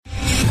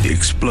the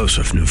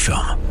explosive new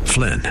film,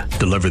 Flynn,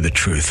 Deliver the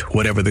Truth,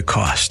 Whatever the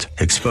Cost,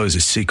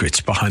 exposes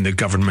secrets behind the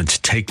government's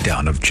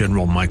takedown of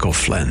General Michael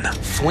Flynn.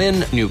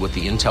 Flynn knew what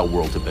the intel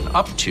world had been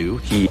up to.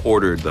 He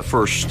ordered the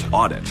first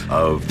audit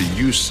of the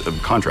use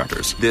of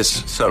contractors.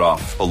 This set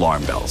off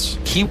alarm bells.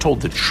 He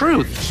told the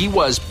truth. He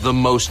was the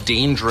most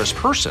dangerous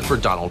person for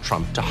Donald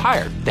Trump to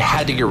hire. They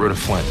had to get rid of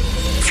Flynn.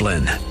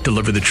 Flynn,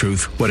 Deliver the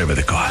Truth, Whatever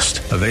the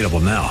Cost. Available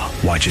now.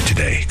 Watch it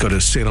today. Go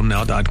to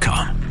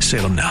salemnow.com.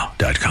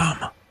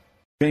 salemnow.com.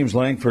 James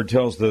Langford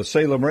tells the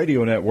Salem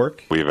Radio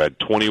Network, "We've had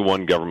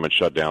 21 government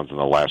shutdowns in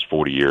the last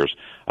 40 years.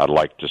 I'd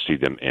like to see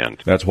them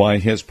end." That's why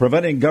his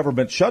Preventing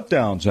Government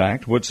Shutdowns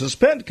Act would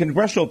suspend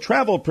congressional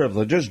travel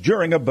privileges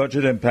during a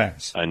budget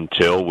impasse.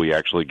 Until we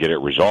actually get it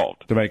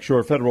resolved. To make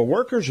sure federal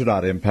workers are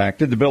not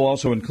impacted, the bill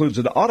also includes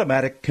an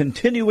automatic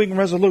continuing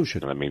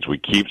resolution. That means we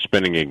keep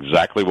spending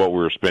exactly what we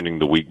were spending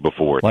the week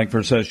before.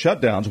 Langford says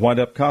shutdowns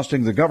wind up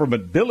costing the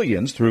government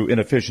billions through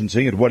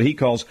inefficiency and what he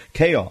calls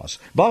chaos.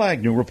 Bob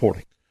Agnew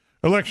reporting.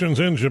 Elections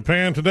in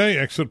Japan today.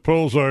 Exit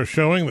polls are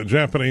showing that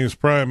Japanese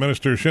Prime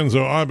Minister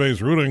Shinzo Abe's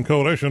ruling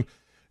coalition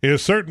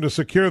is certain to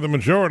secure the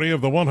majority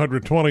of the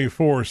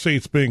 124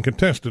 seats being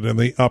contested in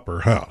the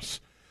upper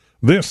house.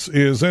 This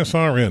is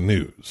SRN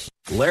News.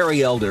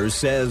 Larry Elders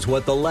says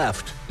what the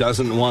left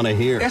doesn't want to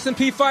hear.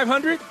 S&P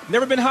 500,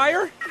 never been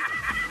higher.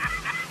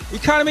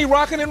 Economy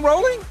rocking and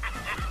rolling.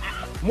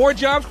 More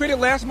jobs created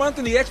last month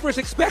than the experts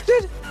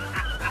expected.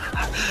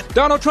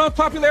 Donald Trump's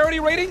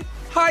popularity rating,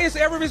 highest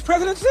ever of his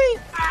presidency.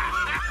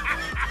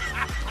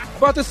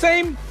 About the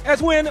same as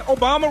when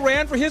Obama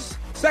ran for his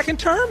second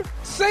term?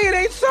 Say it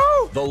ain't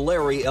so. The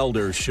Larry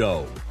Elders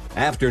Show.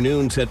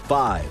 Afternoons at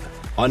 5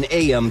 on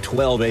AM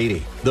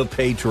 1280. The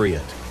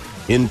Patriot.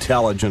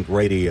 Intelligent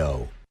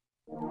radio.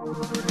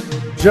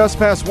 Just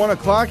past 1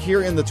 o'clock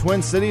here in the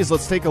Twin Cities.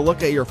 Let's take a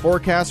look at your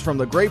forecast from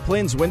the Great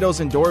Plains Windows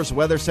and Doors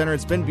Weather Center.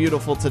 It's been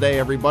beautiful today,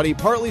 everybody.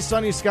 Partly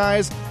sunny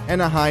skies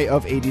and a high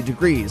of 80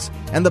 degrees.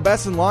 And the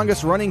best and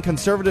longest running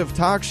conservative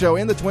talk show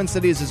in the Twin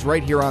Cities is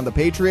right here on The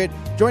Patriot.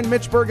 Join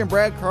Mitch Berg and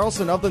Brad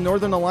Carlson of the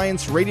Northern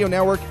Alliance Radio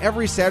Network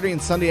every Saturday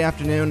and Sunday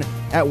afternoon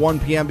at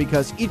 1 p.m.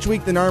 because each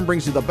week the NARN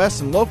brings you the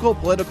best in local,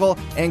 political,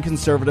 and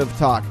conservative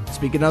talk.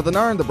 Speaking of the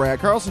NARN, the Brad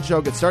Carlson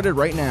Show gets started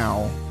right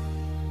now.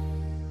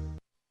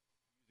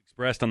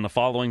 Expressed on the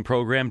following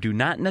program do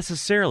not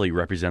necessarily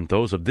represent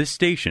those of this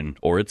station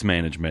or its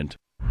management.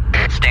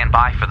 Stand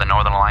by for the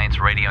Northern Alliance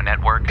Radio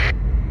Network.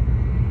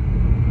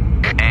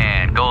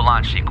 And go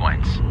launch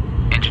sequence.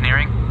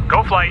 Engineering?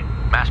 Go flight.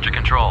 Master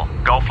control?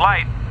 Go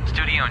flight.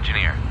 Studio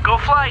engineer? Go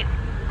flight.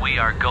 We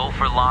are go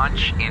for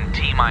launch in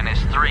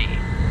T-minus 3, 2,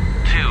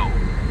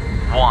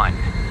 1.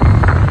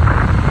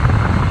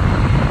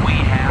 We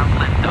have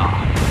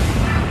liftoff.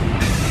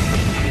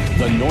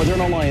 The Northern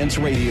Alliance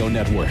Radio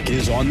Network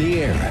is on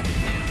the air.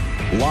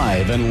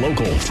 Live and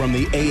local from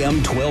the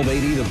AM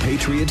 1280 The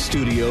Patriot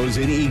Studios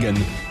in Eagan.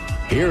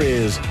 Here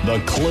is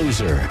the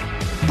closer,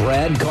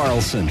 Brad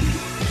Carlson.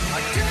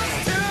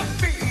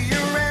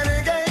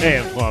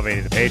 AM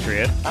 1280 The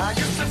Patriot.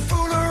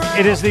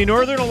 It is the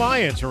Northern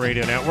Alliance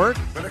Radio Network.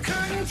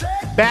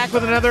 Back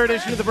with another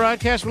edition of the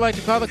broadcast we like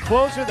to call The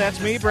Closer.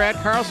 That's me, Brad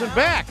Carlson,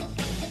 back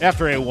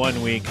after a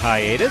 1-week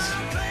hiatus.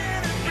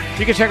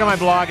 You can check out my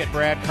blog at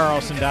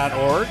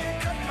bradcarlson.org.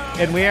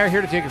 And we are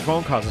here to take your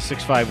phone calls at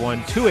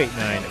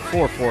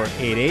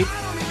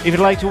 651-289-4488. If you'd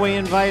like to weigh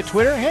in via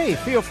Twitter, hey,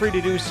 feel free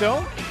to do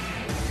so.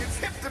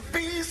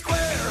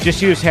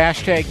 Just use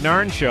hashtag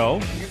NARN Show.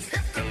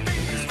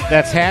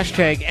 That's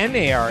hashtag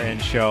NARN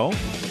Show.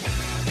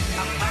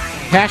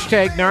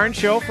 Hashtag NARN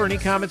Show for any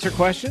comments or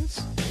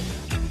questions.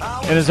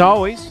 And as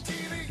always,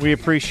 we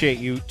appreciate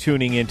you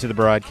tuning into the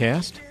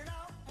broadcast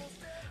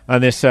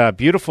on this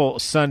beautiful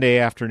Sunday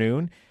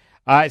afternoon.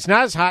 It's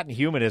not as hot and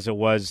humid as it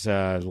was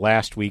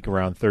last week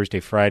around Thursday,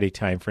 Friday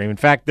time frame. In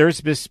fact, there's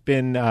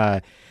been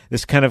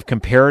this kind of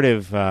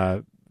comparative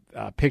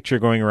picture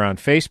going around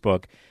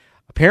Facebook.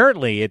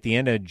 Apparently, at the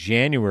end of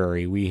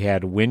January, we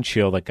had a wind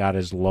chill that got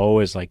as low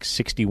as like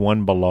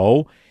 61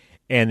 below,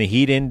 and the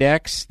heat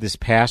index this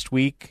past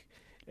week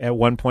at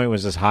one point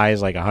was as high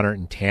as like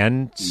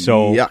 110.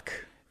 So, yuck.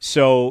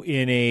 So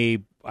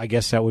in I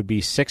guess that would be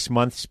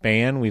 6-month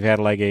span, we've had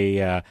like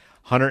a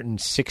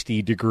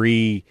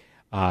 160-degree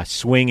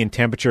swing in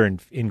temperature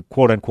in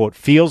quote-unquote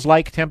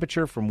feels-like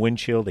temperature from wind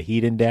chill to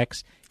heat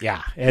index.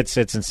 Yeah, it's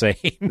insane.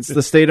 It's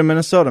the state of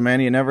Minnesota,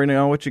 man. You never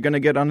know what you're going to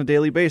get on a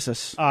daily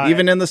basis.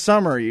 Even in the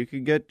summer, you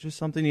could get just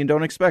something you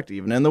don't expect.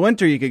 Even in the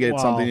winter, you could get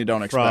something you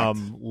don't expect.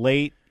 From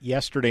late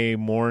yesterday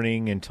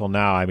morning until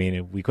now, I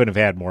mean, we couldn't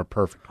have had more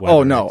perfect weather.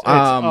 Oh, no.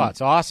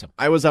 It's awesome.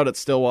 I was out at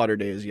Stillwater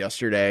Days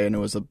yesterday, and it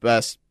was the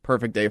best,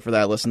 perfect day for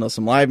that. Listened to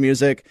some live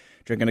music,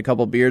 drinking a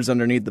couple beers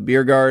underneath the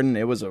beer garden.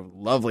 It was a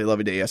lovely,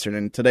 lovely day yesterday,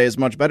 and today is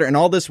much better. And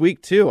all this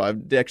week, too. I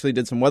actually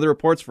did some weather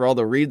reports for all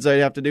the reads I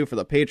have to do for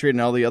the Patriot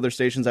and all the other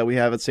stations that we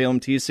have at Salem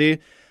TC.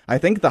 I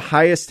think the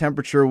highest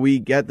temperature we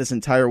get this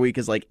entire week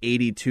is like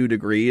 82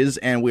 degrees,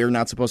 and we're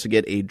not supposed to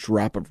get a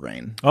drop of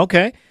rain.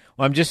 Okay.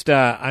 Well, I'm just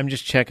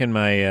checking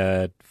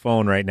my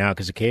phone right now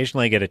because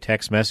occasionally I get a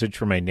text message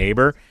from my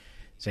neighbor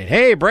saying,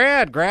 "Hey,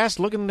 Brad, grass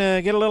looking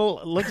like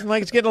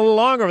it's getting a little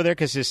long over there,"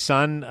 because his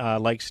son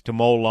likes to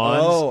mow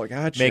lawns. Oh,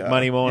 gotcha. Make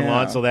money mowing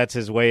lawns, so that's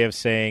his way of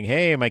saying,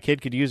 "Hey, my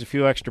kid could use a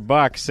few extra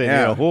bucks."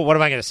 And what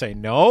am I going to say?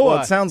 No.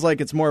 Well, it sounds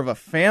like it's more of a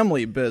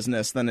family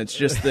business than it's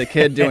just the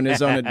kid doing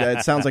his own.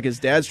 It sounds like his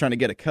dad's trying to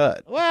get a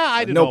cut. Well,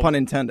 I don't know. No pun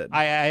intended.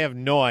 I have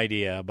no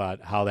idea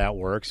about how that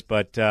works,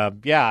 but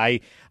I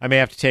may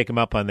have to take him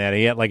up on that.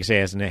 He, like I say,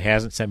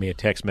 hasn't sent me a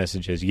text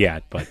message as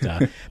yet, but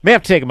may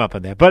have to take him up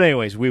on that. But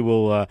anyways, we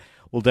will.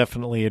 We'll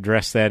definitely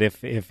address that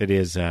if it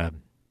is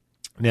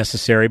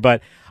necessary.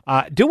 But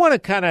do want to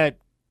kind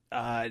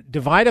of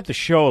divide up the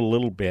show a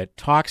little bit,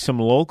 talk some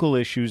local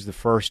issues the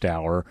first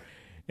hour,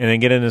 and then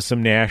get into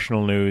some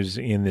national news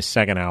in the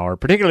second hour,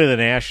 particularly the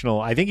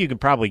national. I think you can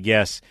probably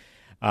guess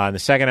in the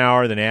second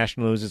hour, the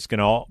national news, it's going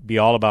to be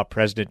all about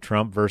President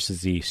Trump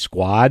versus the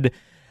squad.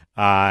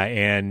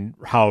 And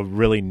how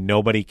really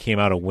nobody came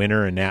out a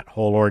winner in that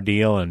whole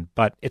ordeal.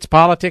 But it's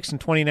politics in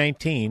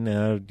 2019.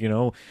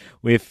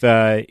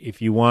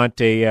 If you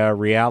want a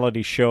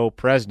reality show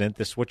president,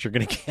 this is what you're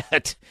going to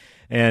get.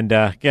 And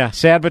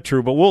sad but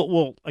true. But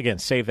we'll again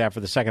save that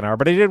for the second hour.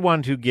 But I did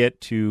want to get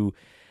to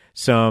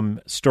some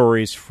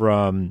stories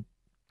from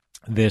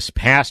this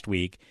past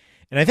week,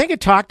 and I think I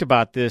talked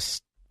about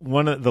this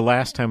one of the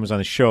last time I was on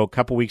the show a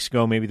couple weeks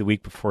ago, maybe the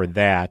week before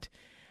that.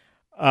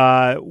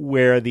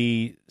 Where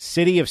the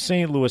city of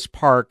St. Louis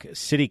Park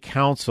City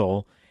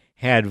Council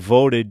had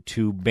voted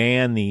to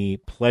ban the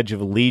Pledge of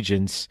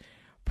Allegiance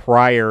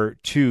prior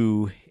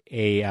to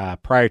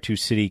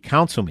city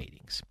council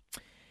meetings.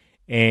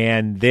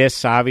 And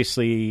this,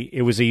 obviously,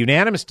 it was a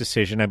unanimous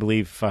decision, I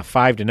believe,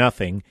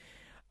 5-0.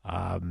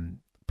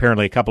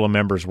 Apparently, a couple of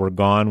members were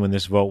gone when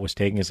this vote was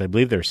taken, as I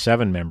believe there are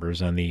 7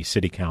 members on the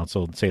city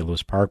council in St.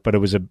 Louis Park, but it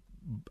was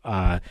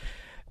a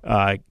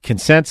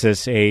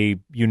consensus, a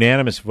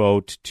unanimous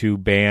vote to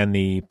ban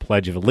the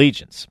Pledge of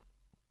Allegiance.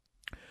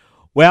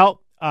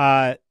 Well,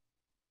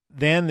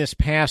 then this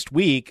past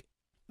week,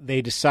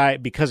 they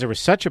decided, because there was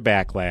such a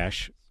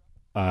backlash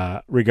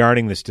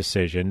regarding this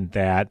decision,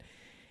 that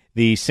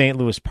the St.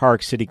 Louis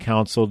Park City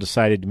Council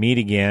decided to meet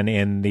again,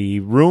 and the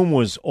room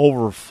was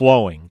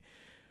overflowing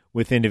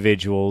with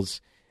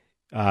individuals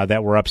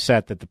that were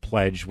upset that the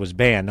pledge was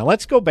banned. Now,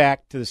 let's go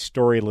back to the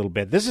story a little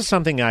bit. This is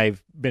something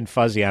I've been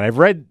fuzzy on. I've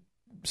read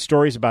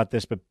stories about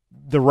this, but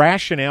the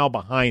rationale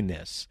behind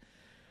this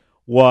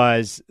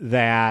was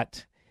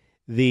that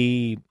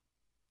the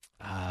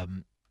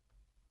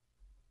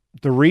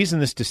reason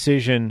this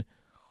decision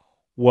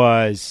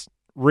was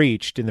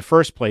reached in the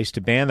first place to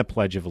ban the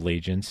Pledge of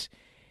Allegiance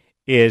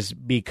is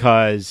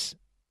because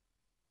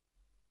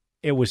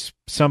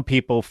some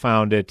people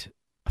found it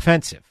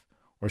offensive,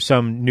 or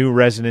some new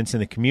residents in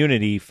the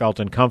community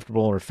felt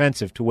uncomfortable or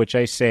offensive, to which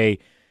I say,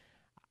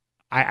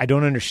 I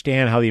don't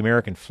understand how the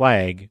American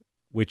flag,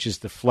 which is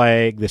the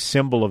flag, the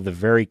symbol of the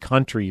very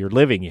country you're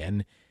living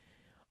in,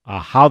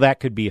 how that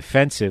could be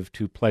offensive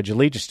to pledge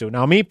allegiance to.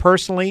 Now, me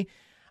personally,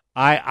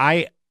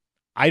 I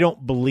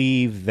don't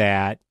believe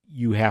that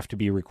you have to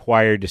be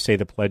required to say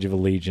the Pledge of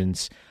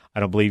Allegiance. I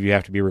don't believe you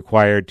have to be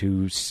required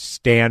to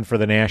stand for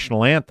the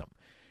national anthem.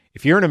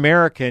 If you're an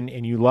American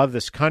and you love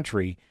this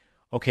country,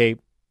 okay,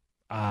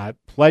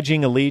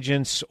 pledging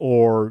allegiance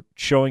or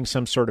showing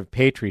some sort of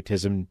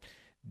patriotism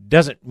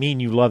doesn't mean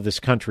you love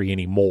this country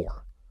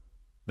anymore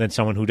than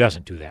someone who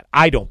doesn't do that.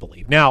 I don't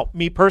believe. Now,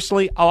 me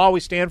personally, I'll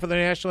always stand for the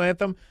national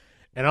anthem,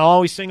 and I'll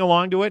always sing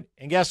along to it.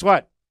 And guess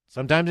what?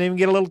 Sometimes I even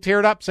get a little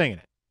teared up singing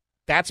it.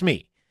 That's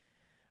me.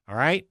 All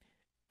right?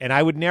 And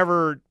I'd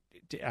never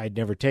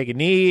take a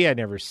knee. I'd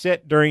never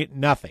sit during it.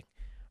 Nothing.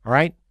 All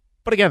right?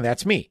 But again,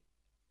 that's me.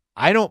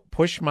 I don't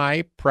push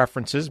my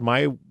preferences,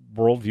 my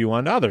worldview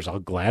on others. I'll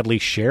gladly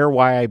share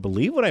why I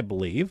believe what I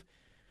believe,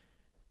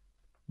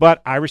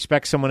 but I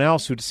respect someone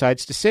else who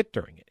decides to sit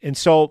during it. And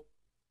so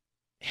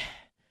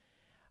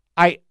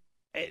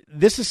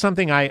this is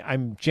something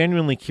I'm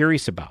genuinely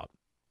curious about.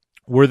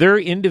 Were there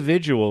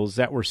individuals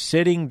that were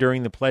sitting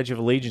during the Pledge of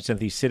Allegiance at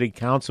these city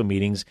council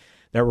meetings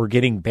that were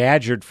getting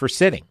badgered for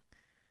sitting?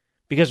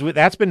 Because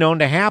that's been known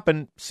to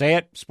happen, say,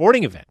 at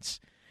sporting events.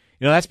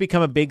 That's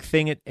become a big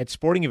thing at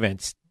sporting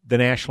events, the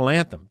national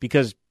anthem,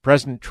 because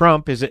President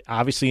Trump has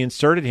obviously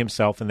inserted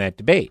himself in that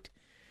debate.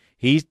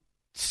 He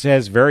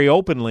says very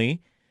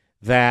openly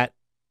that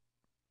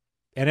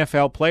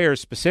NFL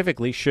players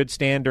specifically should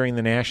stand during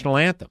the national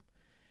anthem.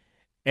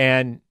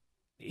 And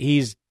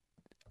he's,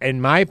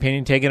 in my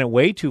opinion, taken it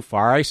way too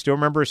far. I still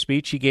remember a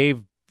speech he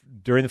gave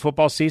during the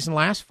football season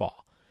last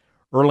fall.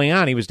 Early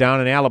on, he was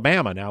down in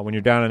Alabama. Now, when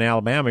you're down in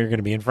Alabama, you're going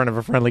to be in front of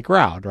a friendly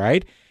crowd,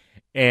 right?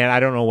 And I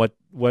don't know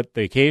what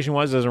the occasion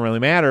was. Doesn't really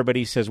matter. But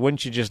he says,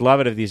 wouldn't you just love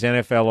it if these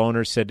NFL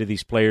owners said to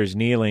these players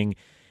kneeling,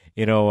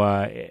 get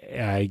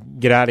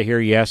out of here,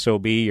 you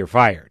SOB, you're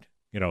fired.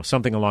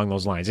 Something along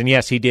those lines. And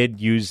yes, he did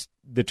use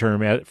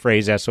the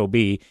phrase SOB,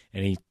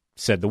 and he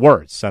said the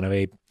words, son of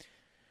a,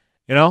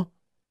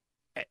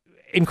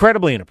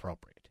 incredibly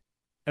inappropriate.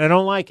 And I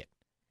don't like it.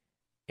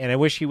 And I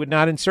wish he would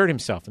not insert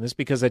himself in this,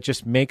 because that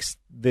just makes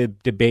the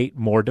debate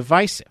more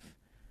divisive.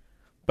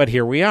 But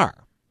here we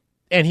are.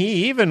 And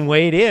he even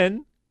weighed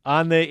in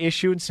on the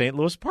issue in St.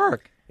 Louis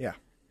Park. Yeah.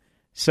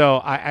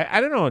 So I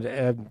don't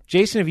know.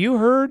 Jason, have you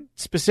heard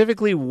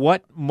specifically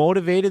what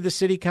motivated the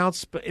city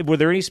council? Were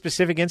there any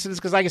specific incidents?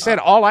 Because like I said,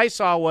 all I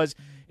saw was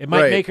it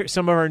might make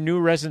some of our new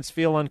residents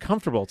feel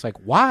uncomfortable. It's like,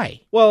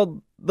 why?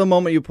 Well, the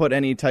moment you put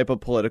any type of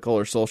political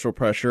or social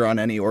pressure on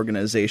any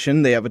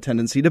organization, they have a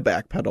tendency to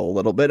backpedal a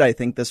little bit. I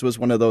think this was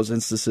one of those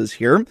instances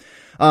here.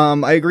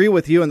 I agree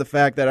with you in the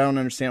fact that I don't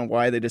understand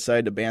why they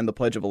decided to ban the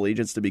Pledge of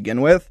Allegiance to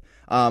begin with.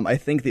 I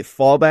think the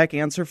fallback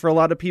answer for a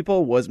lot of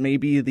people was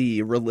maybe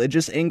the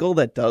religious angle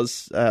that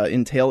does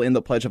entail in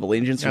the Pledge of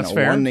Allegiance. That's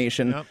fair. One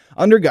nation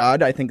under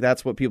God. I think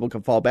that's what people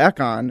can fall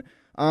back on.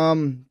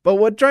 But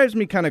what drives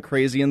me kind of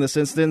crazy in this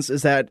instance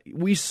is that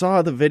we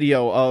saw the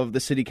video of the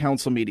city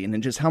council meeting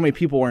and just how many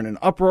people were in an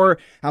uproar,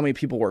 how many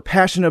people were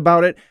passionate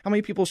about it, how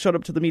many people showed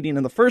up to the meeting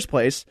in the first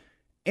place.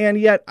 And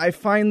yet I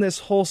find this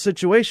whole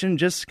situation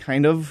just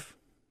kind of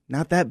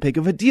not that big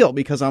of a deal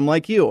because I'm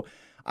like you.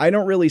 I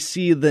don't really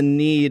see the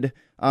need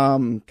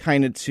kind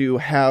of to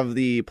have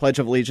the Pledge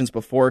of Allegiance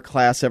before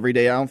class every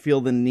day. I don't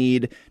feel the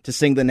need to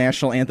sing the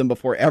national anthem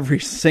before every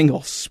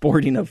single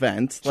sporting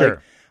event.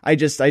 Sure. I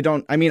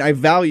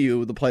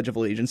value the Pledge of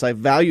Allegiance. I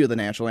value the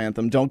national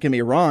anthem. Don't get me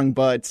wrong,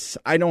 but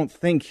I don't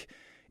think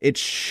it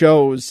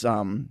shows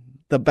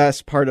the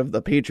best part of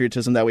the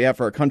patriotism that we have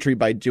for our country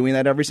by doing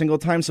that every single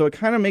time. So it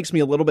kind of makes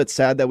me a little bit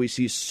sad that we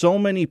see so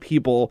many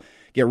people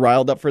get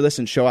riled up for this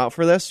and show out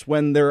for this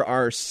when there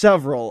are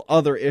several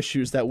other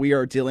issues that we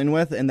are dealing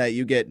with and that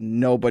you get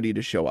nobody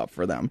to show up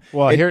for them.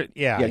 Well, go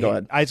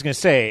ahead. I was going to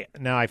say,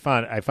 now I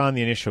found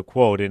the initial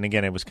quote, and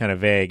again, it was kind of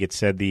vague. It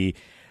said the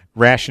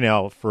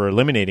rationale for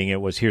eliminating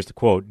it was, here's the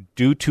quote,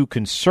 due to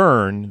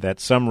concern that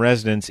some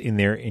residents in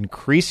their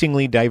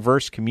increasingly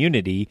diverse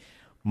community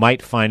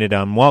might find it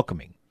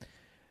unwelcoming.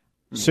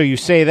 So you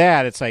say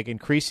that, it's like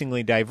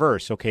increasingly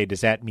diverse. Okay, does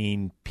that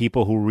mean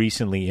people who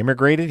recently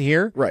immigrated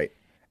here? Right.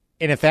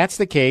 And if that's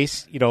the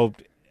case, I'm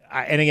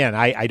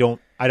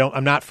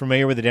not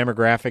familiar with the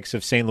demographics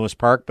of St. Louis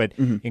Park, but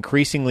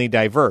increasingly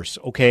diverse.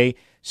 Okay,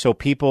 so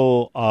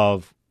people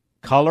of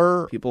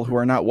color, people who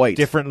are not white,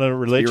 different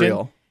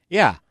religion,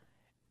 yeah,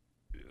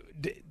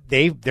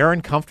 they're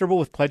uncomfortable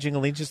with pledging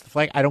allegiance to the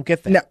flag. I don't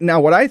get that.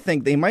 Now, what I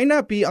think, they might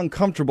not be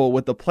uncomfortable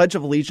with the Pledge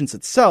of Allegiance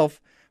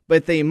itself,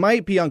 but they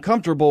might be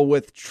uncomfortable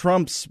with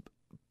Trump's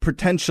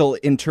potential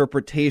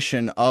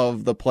interpretation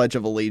of the Pledge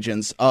of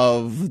Allegiance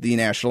of the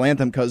national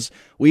anthem, because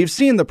we've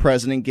seen the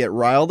president get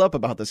riled up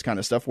about this kind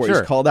of stuff where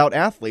he's called out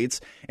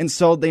athletes. And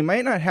so they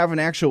might not have an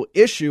actual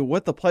issue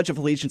with the Pledge of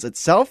Allegiance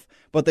itself,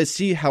 but they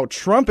see how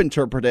Trump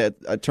interprets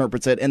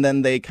it, and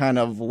then they kind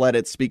of let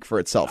it speak for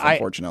itself,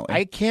 unfortunately.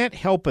 I can't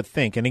help but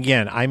think, and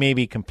again, I may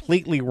be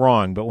completely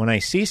wrong, but when I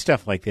see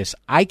stuff like this,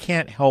 I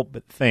can't help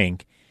but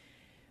think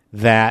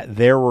that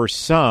there were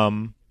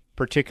some,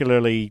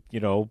 particularly,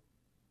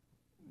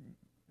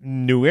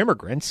 new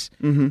immigrants,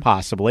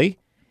 possibly,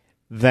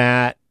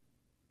 that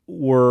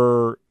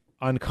were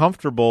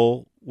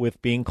uncomfortable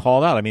with being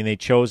called out. I mean, they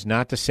chose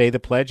not to say the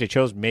pledge. They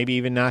chose maybe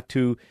even not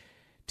to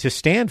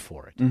stand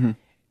for it.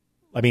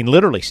 I mean,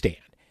 literally stand.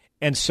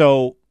 And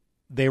so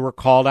they were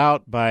called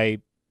out by,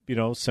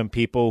 some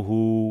people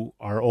who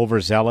are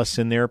overzealous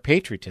in their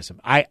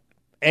patriotism.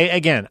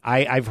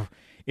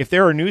 If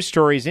there are news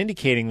stories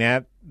indicating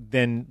that,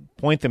 then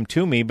point them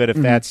to me. But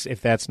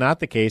if that's not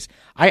the case,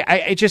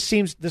 it just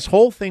seems this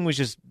whole thing was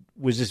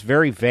just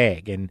very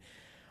vague. And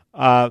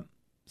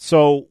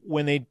so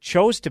when they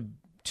chose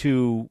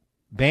to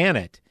ban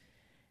it,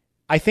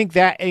 I think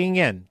that,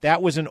 again,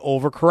 that was an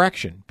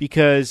overcorrection,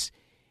 because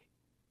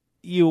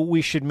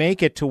we should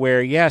make it to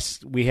where,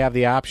 yes, we have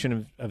the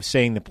option of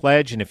saying the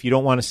pledge, and if you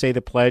don't want to say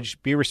the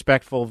pledge, be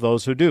respectful of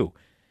those who do.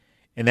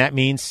 And that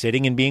means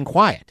sitting and being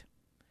quiet.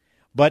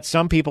 But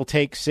some people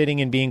take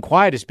sitting and being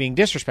quiet as being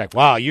disrespectful.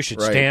 Wow, you should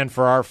stand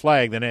for our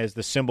flag then as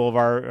the symbol of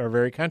our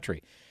very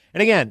country.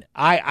 And again,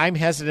 I'm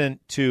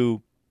hesitant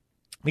to,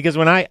 because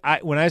when I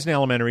was in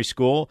elementary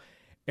school,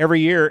 every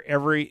year,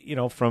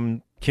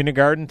 from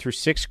kindergarten through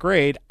sixth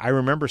grade, I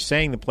remember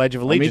saying the Pledge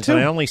of Allegiance, and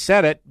I only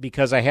said it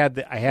because I had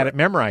it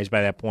memorized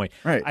by that point.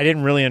 Right. I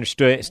didn't really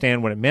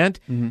understand what it meant.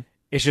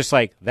 It's just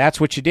like,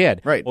 that's what you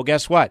did. Right. Well,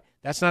 guess what?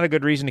 That's not a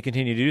good reason to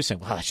continue to do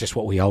something. Well, that's just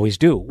what we always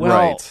do.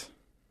 Well,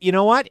 you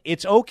know what?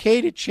 It's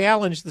okay to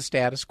challenge the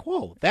status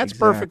quo. That's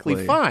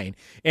perfectly fine.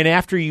 And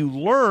after you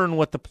learn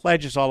what the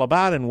pledge is all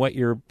about and what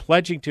you're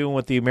pledging to and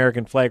what the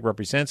American flag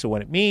represents and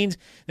what it means,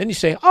 then you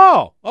say,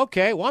 oh,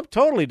 okay, well, I'm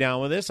totally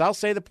down with this. I'll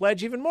say the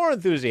pledge even more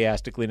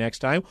enthusiastically next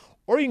time.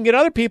 Or you can get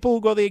other people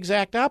who go the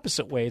exact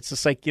opposite way. It's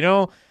just like,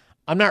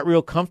 I'm not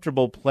real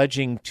comfortable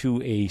pledging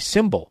to a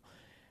symbol,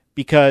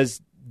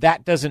 because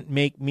that doesn't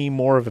make me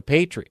more of a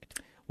patriot.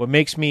 What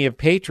makes me a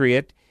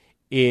patriot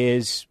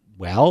is,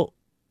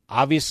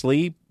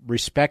 obviously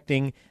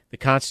respecting the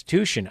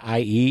Constitution,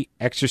 i.e.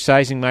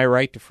 exercising my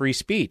right to free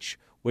speech,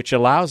 which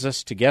allows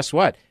us to, guess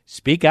what,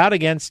 speak out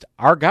against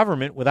our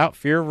government without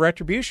fear of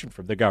retribution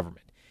from the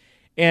government.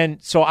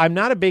 And so I'm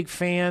not a big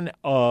fan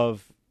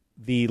of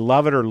the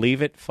love it or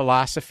leave it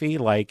philosophy.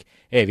 Like,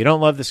 hey, if you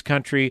don't love this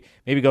country,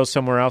 maybe go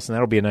somewhere else. And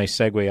that'll be a nice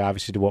segue,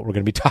 obviously, to what we're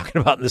going to be talking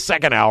about in the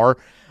second hour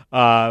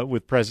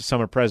with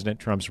some of President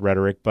Trump's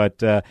rhetoric.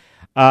 But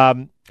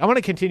I want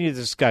to continue the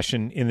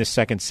discussion in this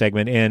second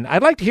segment. And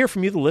I'd like to hear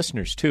from you, the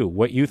listeners, too,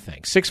 what you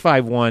think.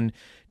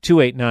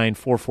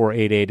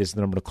 651-289-4488 is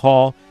the number to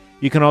call.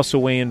 You can also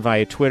weigh in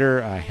via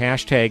Twitter,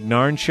 hashtag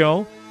Narn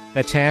Show.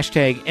 That's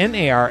hashtag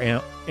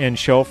NARN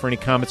Show for any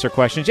comments or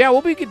questions. Yeah,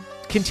 we'll be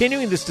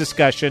continuing this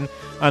discussion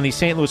on the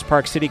St. Louis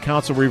Park City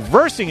Council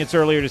reversing its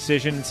earlier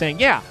decision and saying,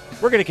 yeah,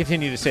 we're going to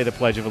continue to say the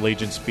Pledge of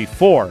Allegiance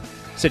before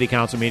City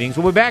Council meetings.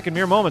 We'll be back in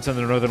mere moments on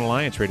the Northern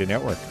Alliance Radio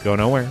Network. Go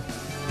nowhere.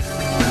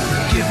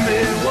 Give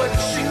me what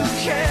you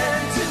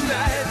can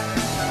tonight.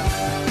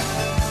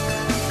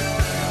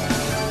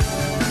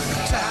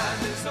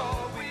 Time is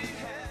all we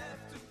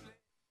have to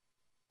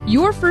play.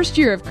 Your first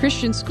year of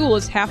Christian school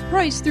is half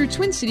price through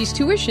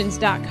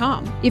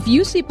TwinCitiesTuitions.com. If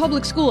you see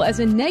public school as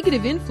a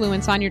negative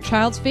influence on your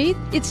child's faith,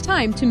 it's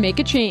time to make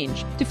a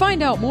change. To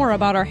find out more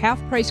about our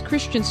half-price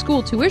Christian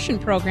school tuition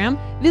program,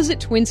 visit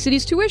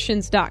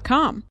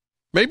TwinCitiesTuitions.com.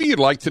 Maybe you'd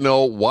like to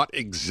know what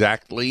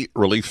exactly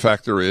Relief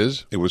Factor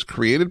is. It was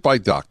created by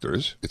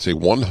doctors. It's a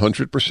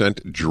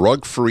 100%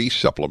 drug-free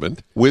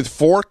supplement with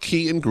 4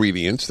 key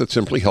ingredients that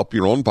simply help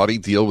your own body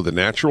deal with the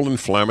natural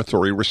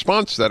inflammatory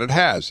response that it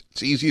has.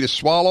 It's easy to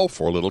swallow,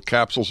 4 little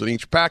capsules in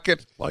each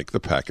packet, like the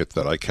packet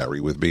that I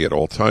carry with me at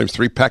all times.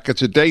 3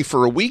 packets a day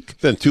for a week,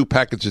 then 2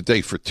 packets a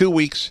day for 2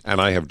 weeks,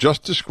 and I have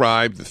just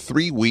described the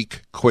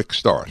 3-week quick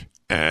start.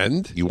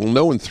 And you will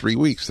know in 3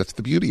 weeks. That's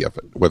the beauty of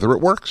it. Whether it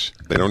works,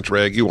 they don't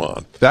drag you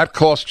on. That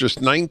costs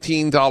just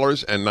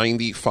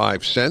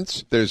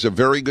 $19.95. There's a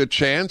very good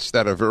chance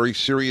that a very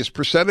serious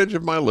percentage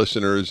of my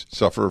listeners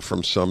suffer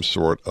from some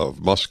sort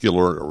of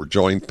muscular or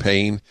joint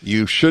pain.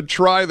 You should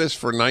try this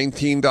for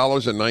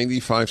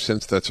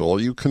 $19.95. That's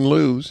all you can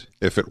lose.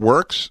 If it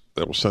works,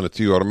 they will send it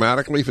to you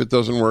automatically. If it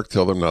doesn't work,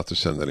 tell them not to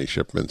send any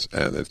shipments,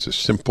 and it's as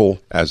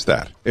simple as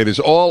that. It is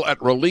all at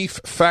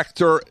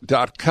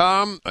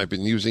ReliefFactor.com. I've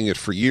been using it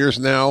for years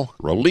now.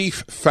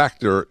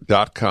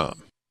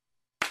 ReliefFactor.com.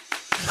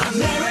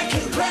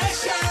 American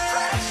pressure.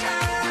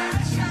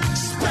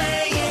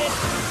 Spray it,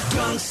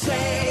 don't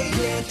say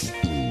it.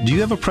 Do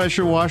you have a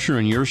pressure washer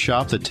in your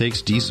shop that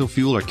takes diesel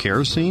fuel or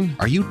kerosene?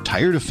 Are you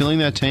tired of filling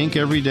that tank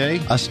every day?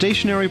 A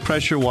stationary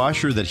pressure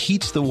washer that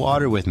heats the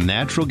water with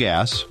natural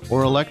gas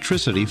or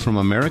electricity from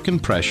American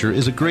Pressure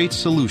is a great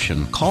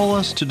solution. Call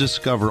us to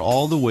discover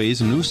all the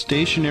ways a new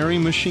stationary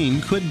machine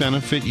could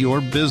benefit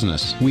your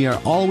business. We are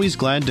always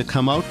glad to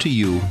come out to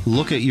you,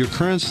 look at your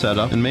current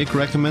setup, and make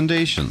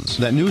recommendations.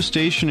 That new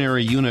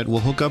stationary unit will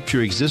hook up to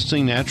your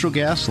existing natural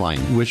gas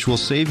line, which will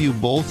save you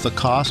both the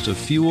cost of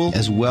fuel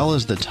as well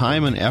as the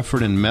time and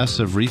effort and mess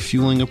of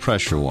refueling a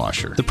pressure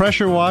washer. The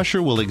pressure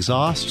washer will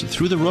exhaust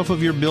through the roof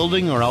of your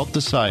building or out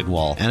the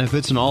sidewall, and if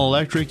it's an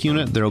all-electric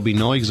unit, there will be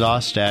no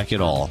exhaust stack at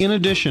all. In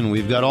addition,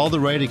 we've got all the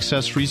right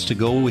accessories to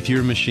go with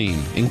your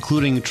machine,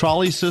 including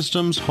trolley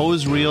systems,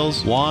 hose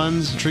reels,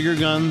 wands, trigger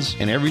guns,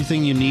 and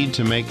everything you need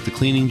to make the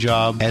cleaning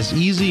job as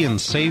easy and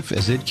safe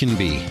as it can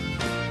be.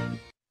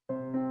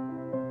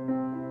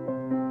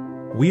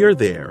 We are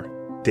there,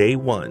 day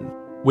one,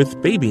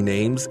 with baby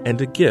names and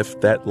a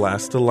gift that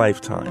lasts a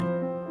lifetime.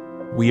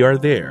 We are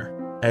there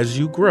as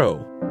you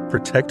grow,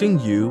 protecting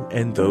you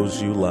and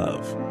those you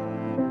love.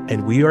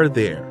 And we are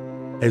there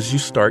as you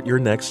start your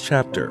next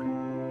chapter.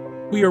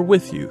 We are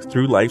with you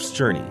through life's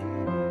journey.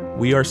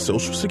 We are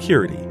Social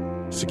Security,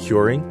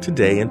 securing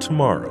today and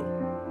tomorrow.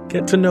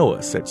 Get to know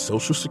us at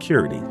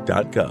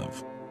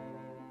socialsecurity.gov.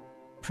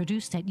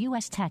 Produced at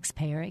U.S.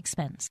 taxpayer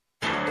expense.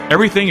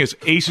 Everything is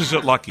aces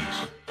at Lucky's.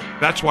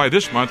 That's why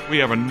this month we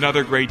have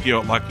another great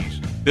deal at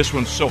Lucky's. This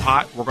one's so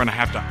hot, we're going to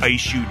have to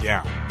ice you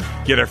down.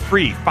 Get a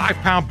free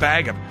 5-pound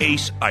bag of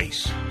Ace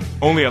Ice.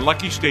 Only at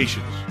Lucky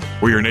Stations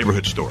or your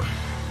neighborhood store.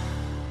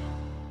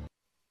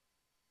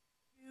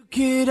 You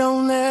could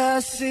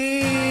only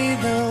see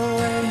the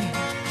way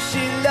she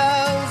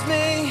loves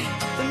me,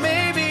 then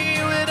maybe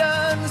you would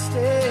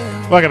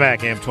understand. Welcome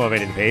back, AM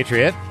 1280 The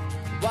Patriot.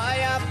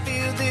 Why I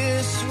feel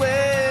this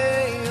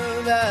way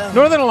about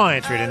Northern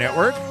Alliance Radio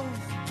Network.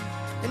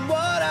 and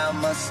what I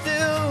must do.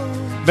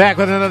 Back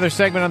with another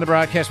segment on the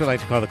broadcast we like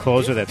to call The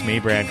Closer. That's me,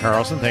 Brad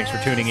Carlson. Thanks for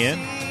tuning in.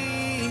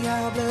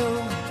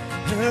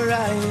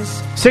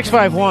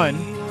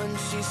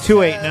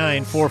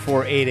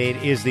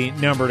 651-289-4488 is the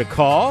number to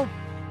call.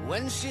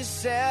 When she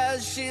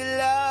says she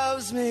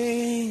loves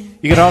me.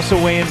 You can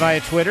also weigh in via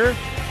Twitter.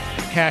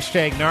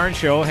 Hashtag Narn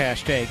Show.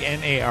 Hashtag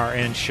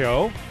NARN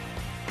Show.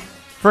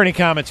 For any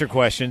comments or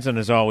questions, and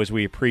as always,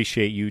 we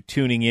appreciate you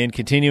tuning in.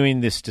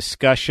 Continuing this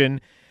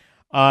discussion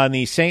on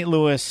the St.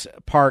 Louis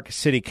Park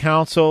City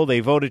Council,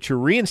 they voted to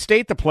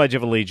reinstate the Pledge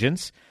of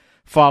Allegiance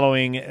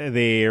following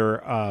their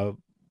a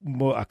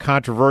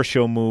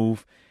controversial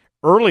move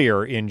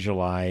earlier in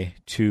July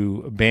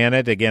to ban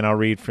it. Again, I'll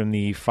read from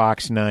the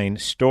Fox 9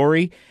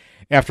 story.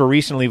 After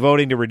recently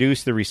voting to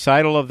reduce the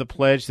recital of the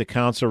pledge, the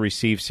council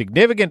received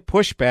significant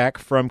pushback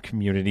from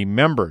community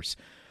members.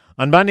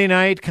 On Monday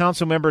night,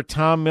 Councilmember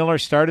Tom Miller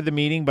started the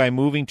meeting by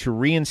moving to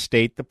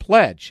reinstate the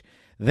pledge.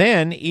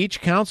 Then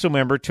each council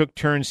member took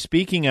turns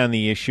speaking on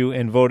the issue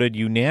and voted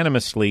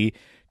unanimously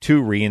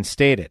to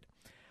reinstate it.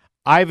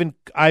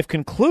 I've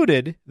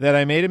concluded that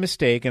I made a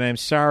mistake, and I'm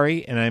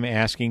sorry, and I'm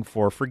asking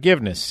for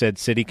forgiveness, said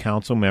City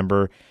Council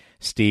member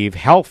Steve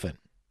Helfand.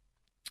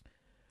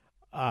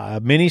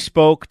 Many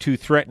spoke to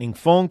threatening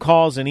phone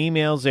calls and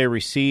emails they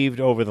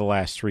received over the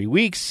last 3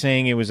 weeks,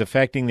 saying it was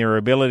affecting their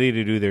ability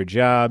to do their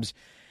jobs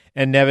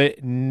and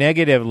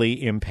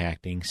negatively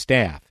impacting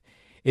staff.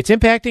 It's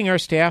impacting our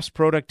staff's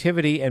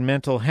productivity and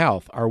mental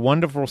health, our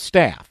wonderful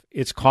staff.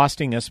 It's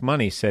costing us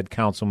money, said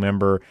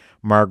Councilmember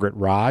Margaret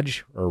Rog,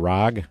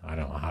 I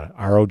don't know how to,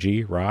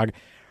 R-O-G, Rog.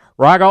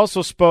 Rog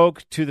also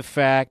spoke to the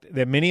fact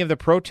that many of the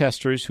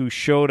protesters who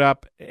showed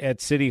up at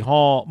City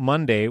Hall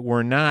Monday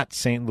were not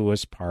St.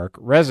 Louis Park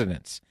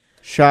residents.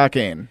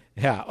 Shocking.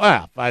 Yeah,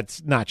 well,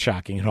 it's not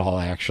shocking at all,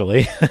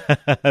 actually.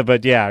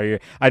 But yeah,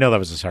 I know that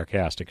was a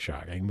sarcastic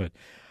shocking, but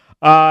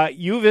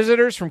you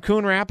visitors from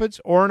Coon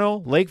Rapids,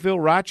 Orono, Lakeville,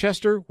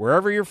 Rochester,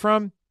 wherever you're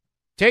from,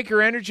 take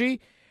your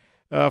energy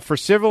for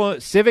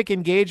civic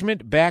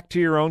engagement back to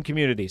your own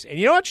communities. And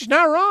you know what? She's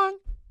not wrong.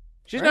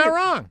 She's not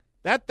wrong.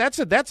 That's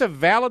a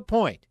valid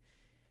point.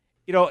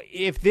 You know,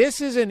 if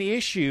this is an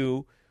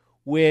issue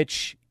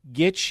which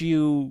gets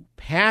you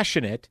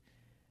passionate,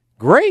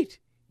 great.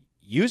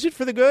 Use it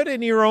for the good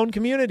in your own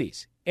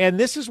communities. And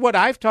this is what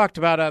I've talked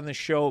about on the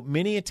show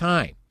many a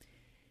time.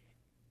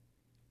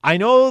 I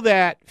know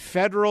that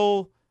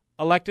federal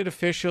elected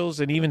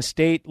officials and even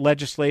state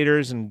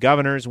legislators and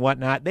governors and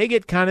whatnot, they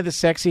get kind of the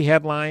sexy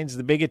headlines,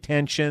 the big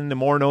attention, the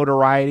more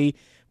notoriety.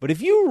 But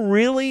if you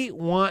really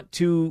want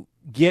to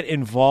get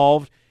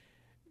involved,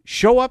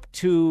 show up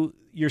to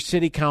your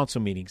city council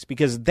meetings,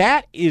 because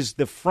that is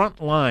the front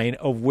line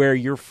of where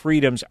your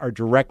freedoms are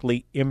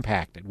directly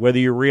impacted, whether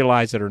you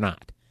realize it or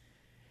not.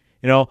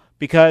 You know,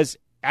 because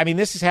I mean,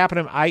 this is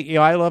happening.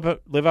 I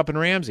live up in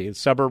Ramsey, a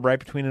suburb right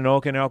between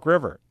Anoka and Elk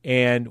River,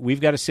 and we've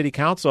got a city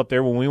council up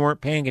there. When we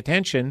weren't paying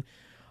attention,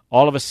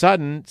 all of a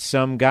sudden,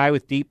 some guy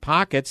with deep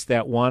pockets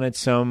that wanted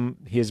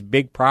his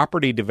big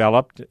property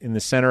developed in the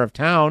center of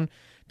town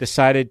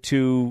decided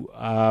to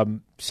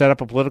set up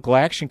a political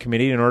action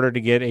committee in order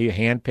to get a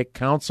hand-picked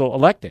council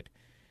elected.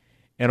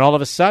 And all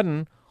of a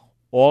sudden,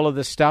 all of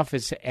this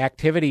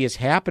activity is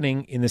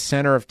happening in the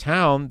center of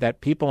town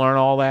that people aren't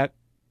all that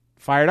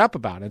fired up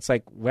about. It's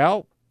like,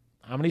 well,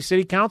 how many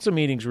city council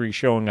meetings were you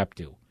showing up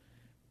to?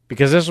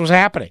 Because this was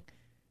happening.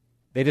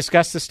 They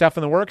discussed this stuff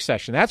in the work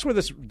session. That's where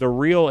the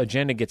real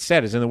agenda gets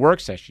set, is in the work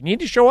session. You need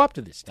to show up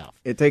to this stuff.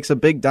 It takes a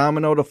big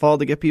domino to fall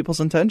to get people's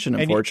attention,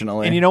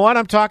 unfortunately. And you know what?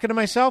 I'm talking to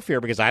myself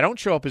here because I don't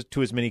show up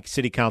to as many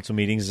city council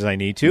meetings as I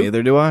need to.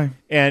 Neither do I.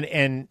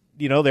 And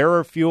you know, there were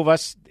a few of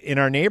us in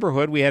our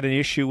neighborhood. We had an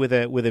issue with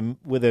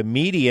a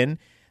median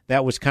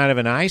that was kind of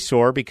an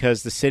eyesore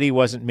because the city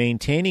wasn't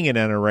maintaining it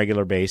on a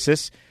regular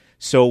basis.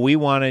 So we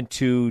wanted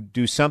to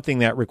do something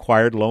that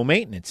required low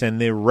maintenance. And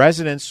the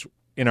residents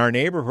in our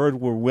neighborhood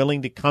were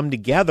willing to come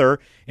together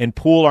and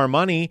pool our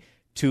money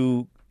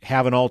to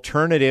have an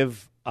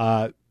alternative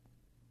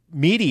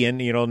median,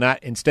 you know,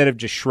 not instead of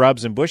just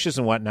shrubs and bushes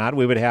and whatnot,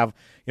 we would have,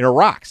 you know,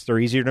 rocks. They're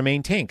easier to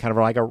maintain, kind of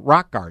like a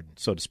rock garden,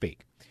 so to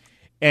speak.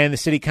 And the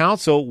city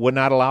council would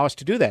not allow us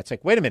to do that. It's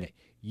like, wait a minute.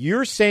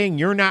 You're saying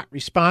you're not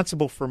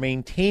responsible for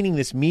maintaining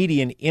this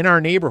median in our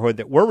neighborhood,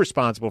 that we're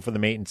responsible for the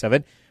maintenance of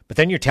it, but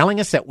then you're telling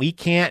us that we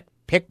can't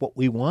pick what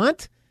we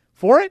want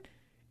for it?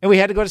 And we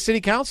had to go to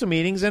city council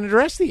meetings and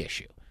address the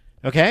issue,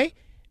 okay?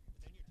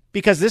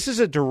 Because this is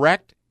a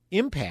direct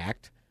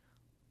impact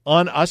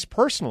on us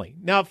personally.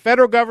 Now,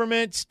 federal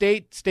government,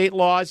 state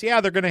laws,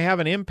 yeah, they're going to have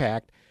an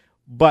impact,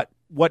 but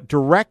what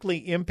directly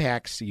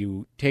impacts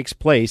you takes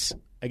place,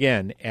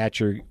 again,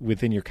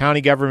 within your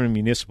county government and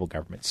municipal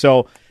government.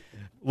 So,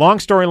 long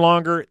story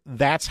longer,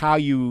 that's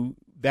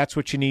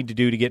what you need to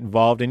do to get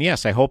involved. And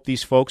yes, I hope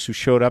these folks who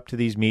showed up to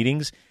these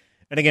meetings,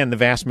 and again, the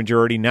vast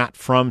majority not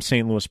from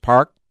St. Louis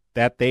Park,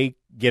 that they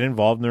get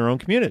involved in their own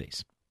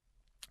communities.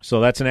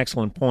 So that's an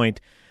excellent point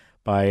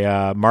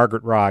by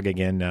Margaret Rog,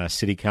 again,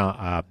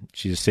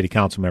 she's a city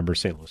council member of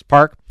St. Louis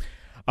Park.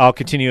 I'll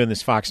continue in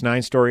this Fox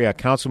 9 story.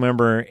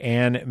 Councilmember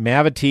Ann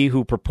Mavity,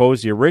 who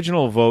proposed the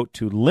original vote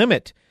to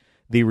limit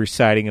the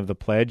reciting of the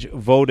pledge,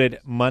 voted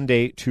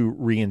Monday to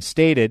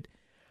reinstate it,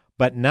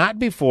 but not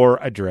before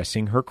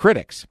addressing her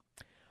critics.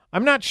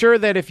 I'm not sure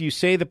that if you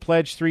say the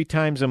pledge 3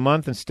 times a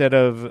month instead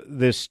of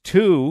this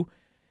 2,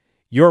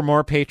 you're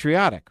more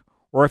patriotic.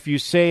 Or if you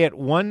say it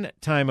 1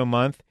 time a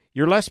month,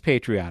 you're less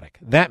patriotic.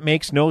 That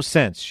makes no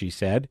sense, she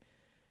said.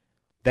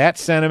 That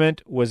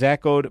sentiment was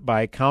echoed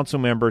by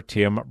Councilmember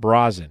Tim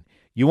Brazen.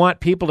 You want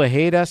people to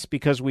hate us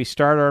because we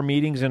start our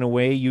meetings in a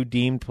way you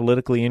deem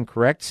politically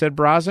incorrect, said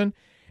Brazen.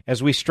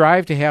 As we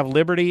strive to have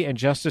liberty and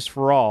justice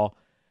for all,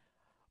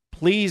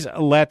 please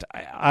let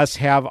us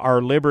have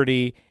our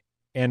liberty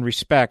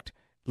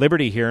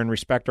here and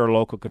respect our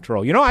local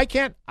control. You know, I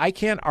can't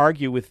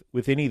argue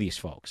with any of these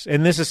folks.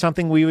 And this is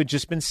something we had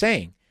just been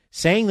saying.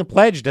 Saying the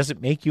pledge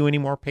doesn't make you any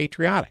more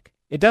patriotic.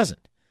 It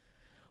doesn't.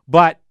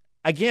 But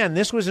again,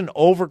 this was an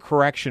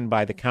overcorrection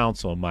by the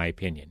council, in my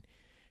opinion,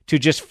 to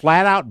just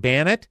flat out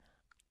ban it.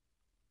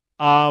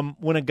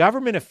 When a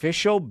government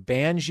official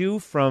bans you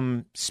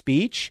from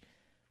speech,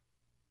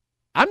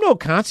 I'm no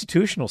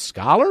constitutional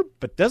scholar,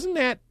 but doesn't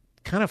that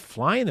kind of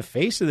fly in the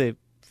face of the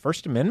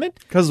First Amendment?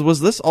 Because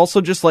was this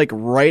also just like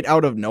right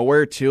out of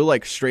nowhere too,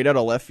 like straight out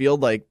of left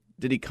field? Like,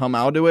 did he come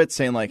out to it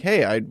saying like,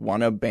 hey, I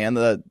want to ban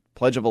the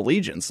Pledge of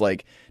Allegiance?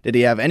 Like, did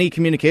he have any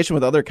communication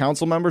with other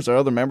council members or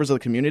other members of the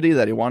community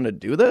that he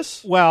wanted to do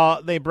this?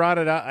 Well, they brought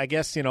it up, I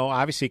guess,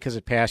 obviously because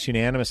it passed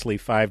unanimously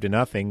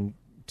 5-0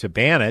 to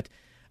ban it.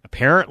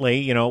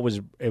 Apparently,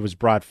 it was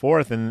brought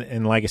forth,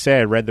 and like I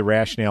said, I read the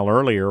rationale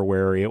earlier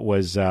where it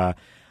was that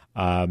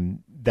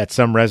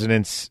some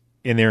residents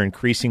in their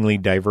increasingly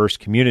diverse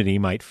community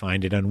might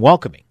find it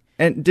unwelcoming.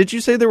 And did you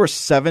say there were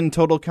 7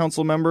 total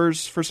council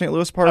members for St.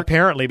 Louis Park?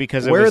 Apparently,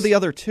 because where are the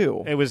other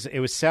 2? It was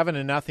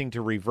 7-0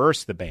 to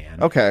reverse the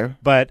ban. Okay,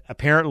 but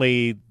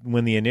apparently,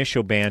 when the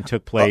initial ban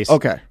took place,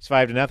 it's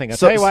 5-0. I'll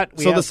tell you what.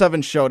 The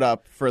 7 showed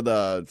up for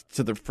the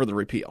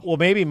repeal. Well,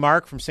 maybe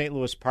Mark from St.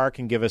 Louis Park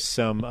can give us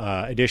some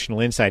additional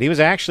insight. He was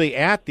actually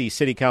at the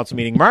city council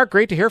meeting. Mark,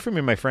 great to hear from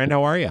you, my friend.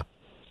 How are you?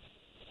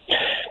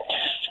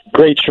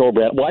 Great show,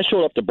 Brett. Well, I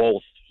showed up to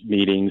both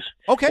meetings.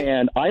 Okay,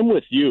 and I'm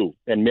with you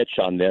and Mitch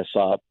on this.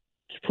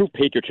 To prove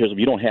patriotism,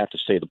 you don't have to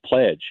say the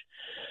pledge.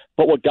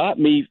 But what got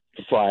me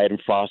fried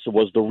and frosted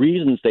was the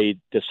reasons they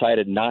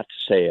decided not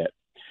to say it.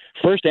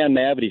 First, Ann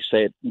Mavity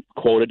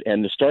quoted,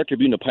 and the Star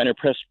Tribune, the Pioneer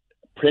Press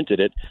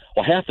printed it,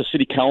 well, half the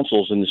city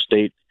councils in the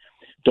state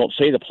don't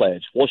say the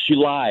pledge. Well, she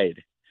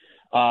lied.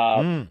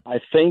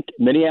 I think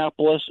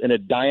Minneapolis and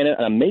Edina,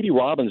 and maybe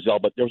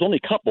Robbinsdale, but there was only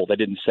a couple that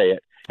didn't say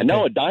it. And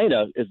now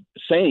Edina is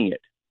saying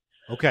it.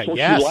 Okay, so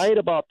yes. She lied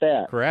about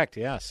that. Correct,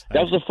 yes.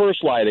 That was the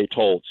first lie they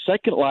told.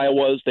 Second lie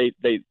was they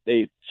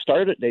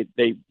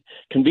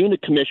convened a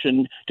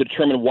commission to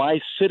determine why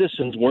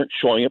citizens weren't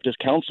showing up to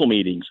council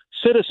meetings.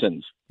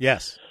 Citizens.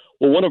 Yes.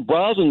 Well, one of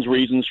Brosnan's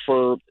reasons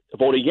for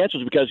voting against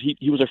was because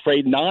he was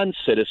afraid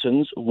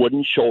non-citizens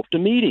wouldn't show up to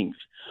meetings.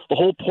 The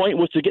whole point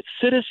was to get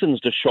citizens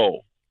to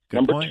show. Good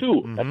Number point.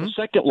 2, that's the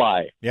second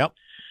lie. Yep.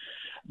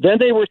 Then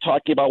they were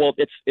talking about, well,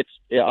 it's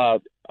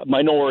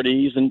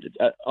minorities and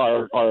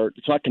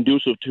it's not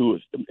conducive to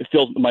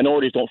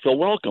minorities don't feel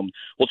welcome.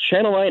 Well,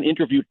 Channel 9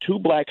 interviewed 2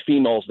 black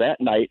females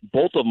that night.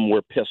 Both of them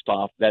were pissed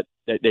off that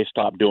they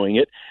stopped doing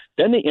it.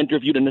 Then they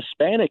interviewed an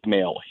Hispanic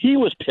male. He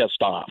was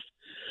pissed off.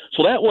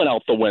 So that went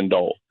out the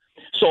window.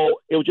 So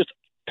it was just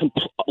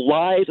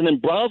lies. And then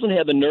Brosnan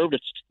had the nerve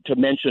to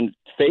mention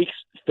fake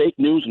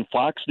news and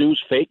Fox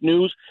News fake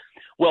news.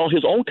 Well,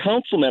 his own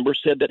council member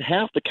said that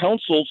half the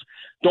councils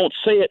don't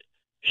say it.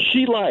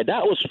 She lied.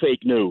 That was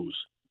fake news.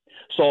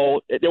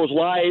 So there was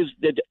lies.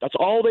 That's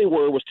all they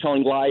were, was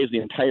telling lies the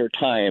entire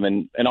time.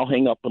 And I'll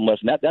hang up and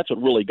listen. That's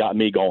what really got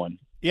me going.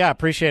 Yeah,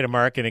 appreciate it,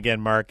 Mark. And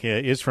again, Mark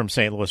is from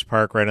St. Louis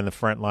Park, right on the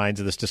front lines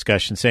of this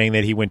discussion, saying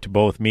that he went to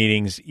both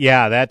meetings.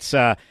 Yeah, that's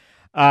like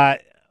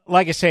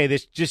I say,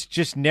 this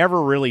just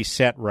never really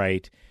set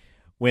right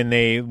when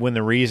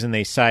the reason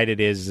they cited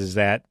is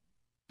that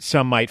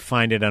some might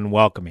find it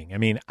unwelcoming. I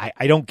mean,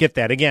 I don't get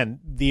that. Again,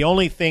 the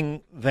only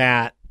thing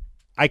that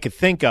I could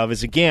think of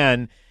is,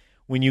 again,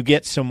 when you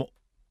get some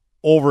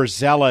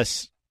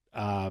overzealous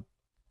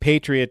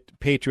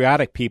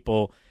patriotic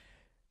people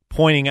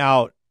pointing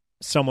out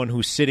someone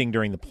who's sitting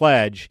during the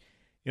pledge,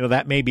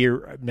 that may be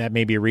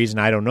a reason.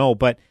 I don't know,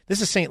 but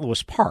this is St.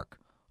 Louis Park.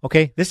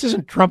 Okay, this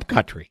isn't Trump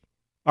country.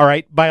 All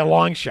right, by a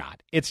long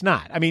shot, it's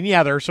not. I mean,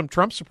 yeah, there are some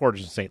Trump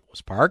supporters in St.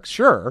 Louis Park,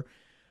 sure,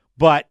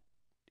 but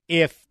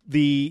if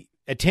the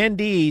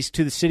attendees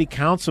to the city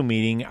council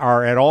meeting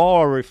are at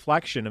all a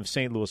reflection of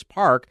St. Louis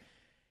Park,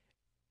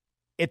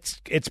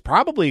 it's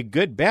probably a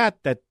good bet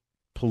that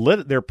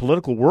their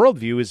political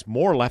worldview is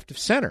more left of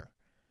center.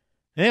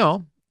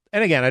 And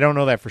again, I don't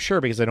know that for sure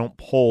because I don't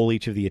poll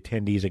each of the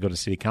attendees that go to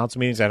city council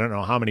meetings. I don't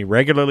know how many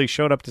regularly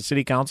showed up to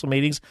city council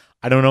meetings.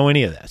 I don't know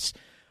any of this.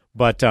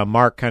 But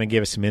Mark kind of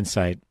gave us some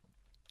insight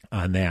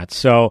on that.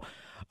 So,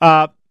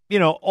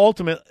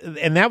 ultimately,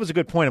 and that was a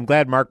good point. I'm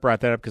glad Mark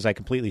brought that up because I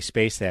completely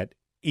spaced that.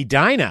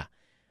 Edina,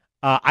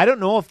 I don't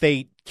know if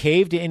they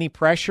caved to any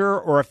pressure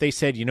or if they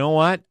said, you know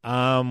what,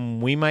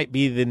 we might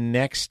be the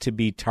next to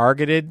be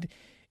targeted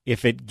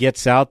if it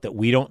gets out that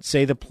we don't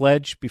say the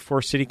pledge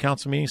before city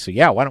council meetings. So,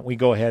 yeah, why don't we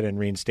go ahead and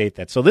reinstate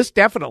that? So this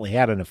definitely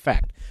had an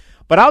effect.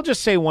 But I'll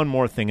just say one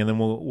more thing, and then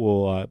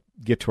we'll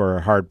get to our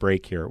hard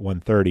break here at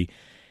 1:30.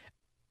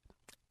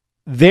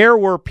 There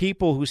were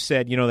people who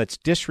said, that's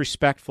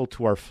disrespectful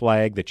to our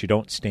flag that you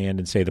don't stand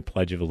and say the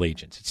Pledge of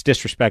Allegiance. It's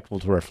disrespectful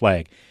to our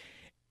flag.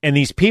 And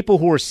these people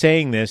who were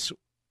saying this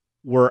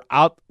were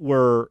out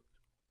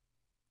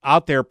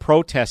there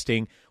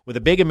protesting with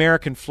a big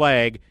American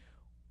flag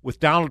with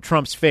Donald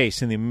Trump's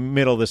face in the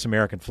middle of this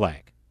American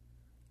flag.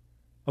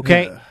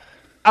 Okay?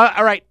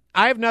 All right.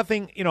 I have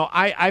nothing,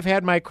 I've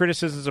had my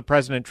criticisms of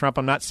President Trump.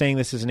 I'm not saying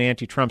this is an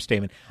anti-Trump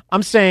statement.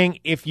 I'm saying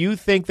if you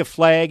think the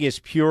flag is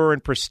pure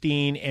and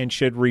pristine and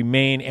should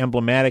remain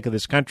emblematic of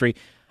this country,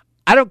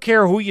 I don't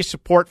care who you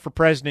support for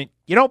president.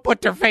 You don't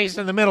put their face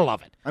in the middle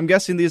of it. I'm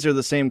guessing these are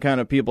the same kind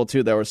of people,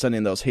 too, that were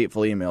sending those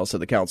hateful emails to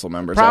the council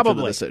members after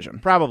the decision.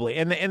 Probably.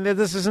 And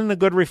this isn't a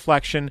good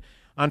reflection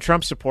on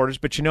Trump supporters.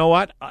 But you know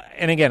what?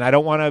 And again, I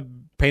don't want to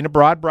paint a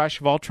broad brush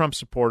of all Trump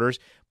supporters,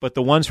 but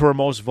the ones who are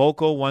most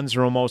vocal, ones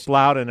who are most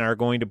loud and are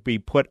going to be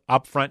put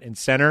up front and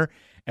center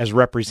as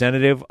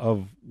representative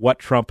of what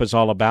Trump is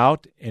all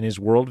about and his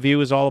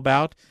worldview is all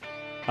about,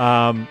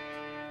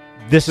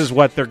 this is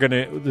what they're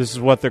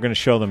gonna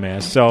show them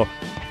as. So,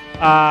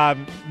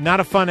 not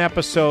a fun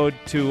episode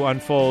to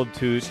unfold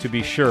to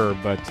be sure,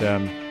 but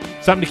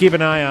something to keep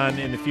an eye on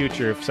in the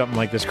future if something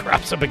like this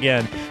crops up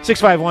again.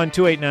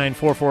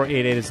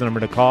 651-289-4488 is the number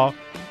to call.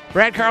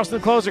 Brad Carlson,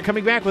 the closer,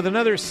 coming back with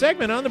another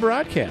segment on the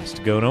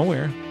broadcast. Go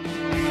nowhere.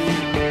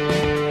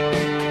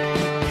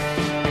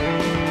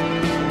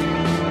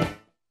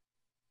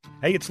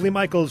 Hey, it's Lee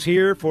Michaels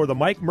here for the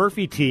Mike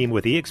Murphy team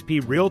with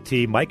eXp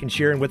Realty. Mike and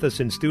Sharon with us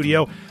in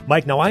studio.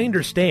 Mike, now I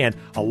understand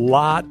a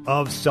lot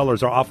of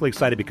sellers are awfully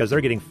excited because they're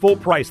getting full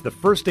price the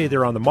first day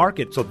they're on the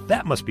market, so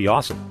that must be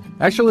awesome.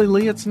 Actually,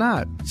 Lee, it's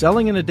not.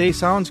 Selling in a day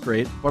sounds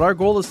great, but our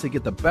goal is to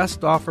get the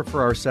best offer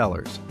for our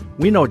sellers.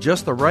 We know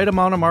just the right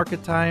amount of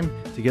market time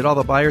to get all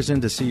the buyers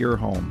in to see your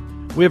home.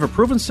 We have a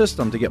proven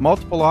system to get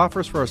multiple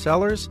offers for our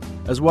sellers,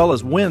 as well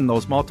as win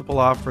those multiple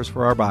offers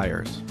for our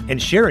buyers.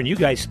 And Sharon, you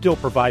guys still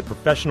provide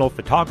professional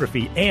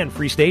photography and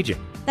free staging.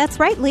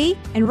 That's right, Lee.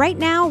 And right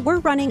now, we're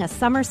running a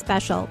summer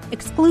special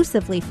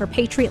exclusively for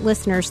Patriot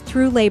listeners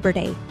through Labor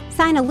Day.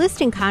 Sign a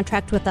listing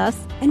contract with us,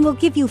 and we'll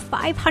give you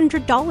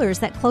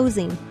 $500 at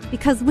closing,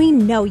 because we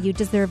know you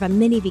deserve a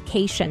mini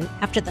vacation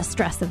after the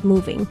stress of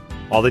moving.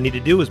 All they need to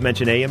do is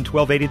mention AM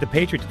 1280 The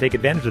Patriot to take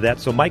advantage of that.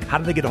 So, Mike, how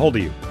do they get a hold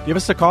of you? Give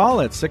us a call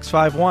at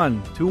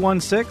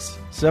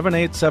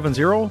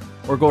 651-216-7870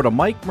 or go to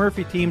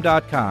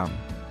MikeMurphyTeam.com.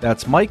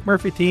 That's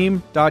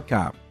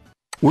MikeMurphyTeam.com.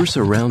 We're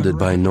surrounded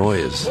by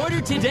noise,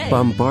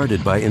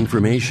 bombarded by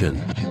information,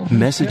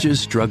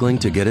 messages struggling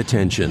to get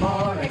attention.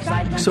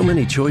 So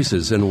many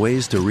choices and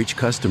ways to reach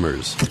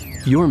customers.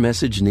 Your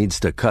message needs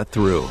to cut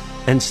through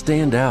and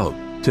stand out.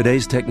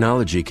 Today's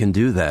technology can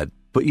do that,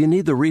 but you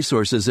need the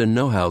resources and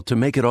know-how to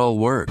make it all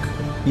work.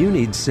 You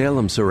need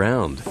Salem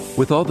Surround.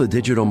 With all the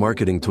digital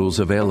marketing tools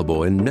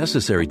available and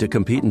necessary to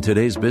compete in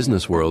today's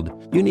business world,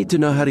 you need to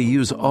know how to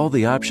use all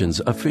the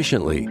options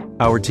efficiently.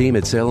 Our team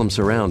at Salem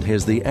Surround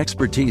has the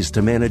expertise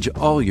to manage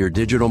all your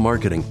digital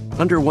marketing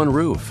under one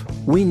roof.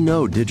 We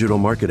know digital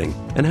marketing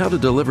and how to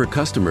deliver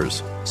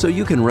customers so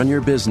you can run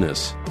your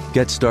business.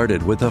 Get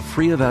started with a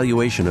free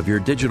evaluation of your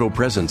digital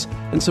presence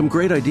and some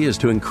great ideas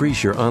to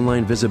increase your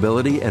online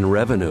visibility and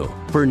revenue.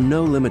 For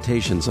no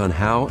limitations on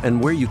how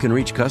and where you can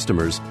reach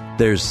customers,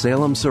 there's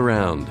Salem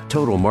Surround.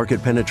 Total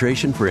market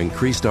penetration for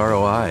increased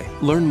ROI.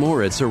 Learn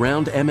more at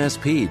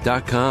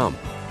surroundmsp.com.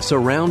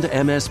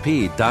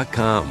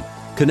 Surroundmsp.com.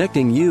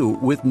 Connecting you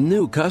with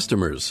new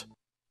customers.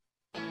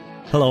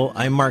 Hello,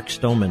 I'm Mark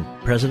Stoneman,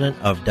 president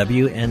of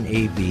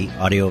WNAV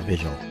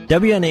Audiovisual.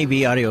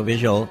 WNAV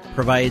Audiovisual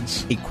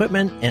provides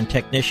equipment and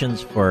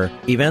technicians for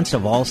events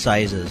of all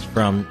sizes,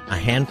 from a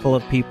handful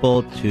of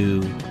people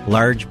to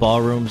large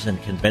ballrooms and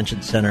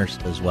convention centers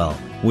as well.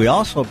 We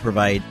also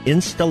provide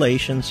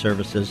installation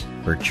services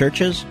for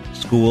churches,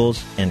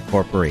 schools, and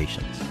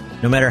corporations.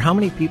 No matter how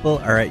many people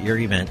are at your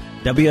event,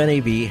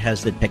 WNAV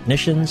has the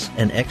technicians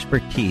and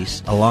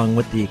expertise along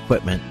with the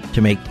equipment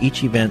to make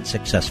each event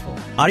successful.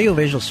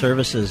 Audiovisual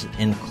services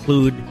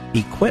include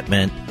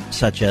equipment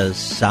such as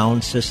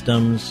sound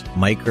systems,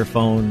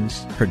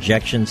 microphones,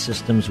 projection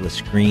systems with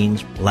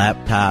screens,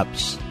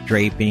 laptops,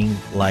 draping,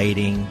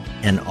 lighting,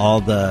 and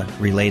all the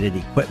related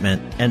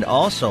equipment, and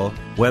also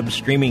web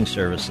streaming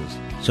services,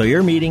 so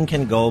your meeting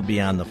can go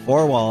beyond the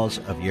four walls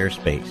of your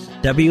space.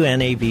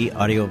 WNAV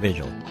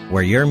Audiovisual,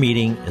 where your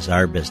meeting is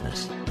our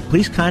business.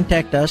 Please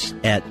contact us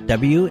at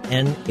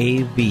wnav-video.com.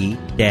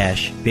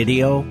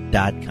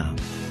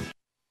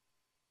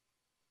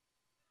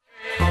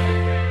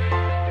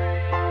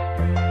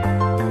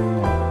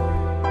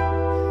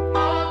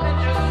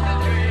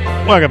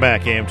 Welcome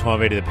back, AM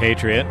 1280 The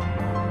Patriot.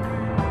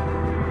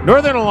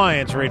 Northern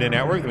Alliance Radio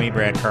Network, me,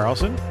 Brad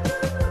Carlson.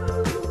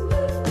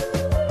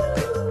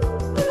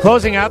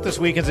 Closing out this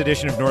weekend's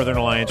edition of Northern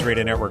Alliance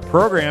Radio Network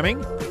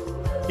programming,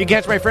 you can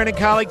catch my friend and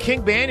colleague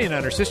King Banyan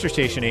on our sister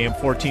station, AM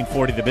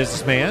 1440, The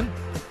Businessman.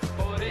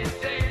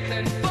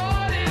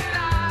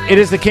 It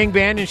is the King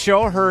Banyan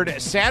Show, heard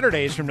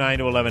Saturdays from 9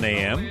 to 11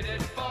 a.m.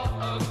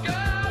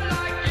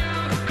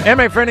 And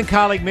my friend and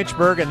colleague Mitch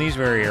Berg on these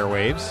very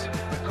airwaves,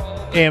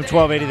 AM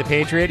 1280 The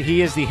Patriot.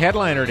 He is the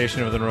headliner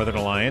edition of the Northern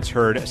Alliance,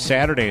 heard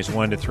Saturdays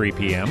 1 to 3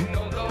 p.m.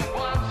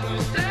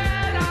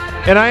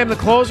 And I am the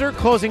closer,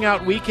 closing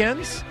out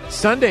weekends,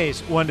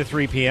 Sundays 1 to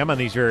 3 p.m. on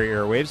these very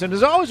airwaves. And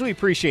as always, we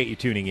appreciate you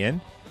tuning in.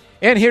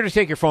 And here to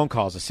take your phone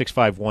calls at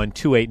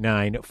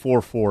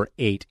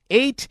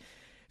 651-289-4488.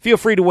 Feel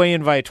free to weigh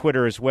in via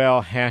Twitter as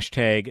well.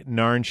 Hashtag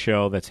Narn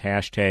Show. That's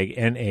hashtag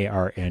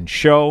NARN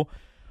Show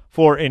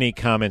for any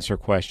comments or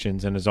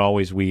questions. And as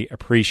always, we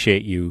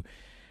appreciate you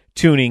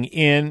tuning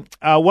in.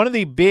 One of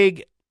the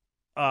big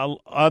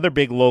other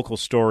big local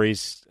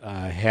stories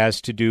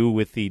has to do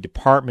with the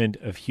Department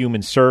of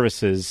Human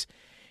Services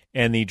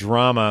and the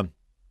drama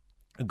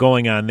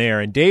going on there.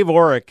 And Dave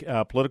Orrick,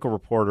 a political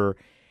reporter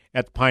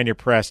at the Pioneer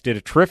Press, did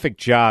a terrific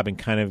job in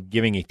kind of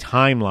giving a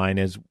timeline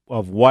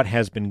of what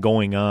has been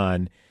going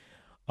on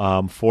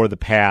for the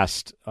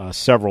past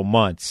several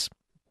months.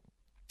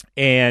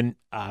 And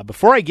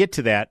before I get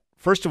to that,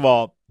 first of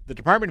all, the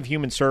Department of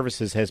Human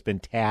Services has been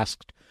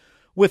tasked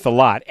with a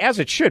lot, as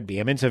it should be.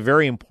 I mean, it's a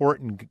very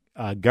important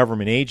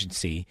government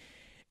agency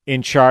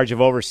in charge of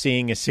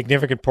overseeing a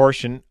significant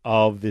portion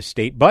of the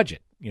state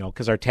budget,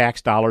 because our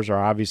tax dollars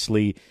are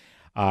obviously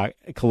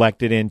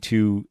collected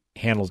into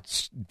handle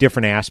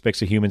different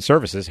aspects of human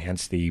services,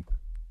 hence the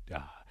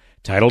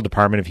title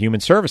Department of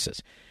Human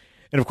Services.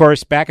 And, of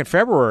course, back in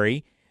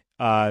February,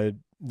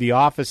 the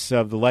Office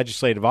of the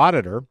Legislative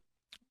Auditor,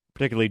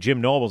 particularly Jim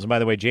Nobles, and by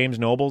the way, James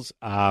Nobles,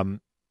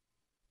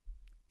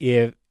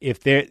 if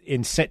they're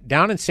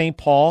down in St.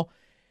 Paul,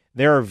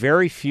 there are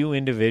very few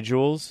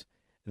individuals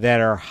that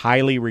are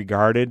highly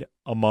regarded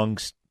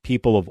amongst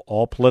people of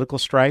all political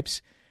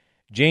stripes.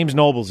 James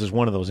Nobles is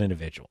one of those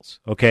individuals,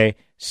 okay?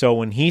 So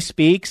when he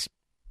speaks,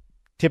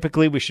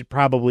 typically we should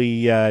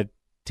probably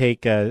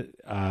take it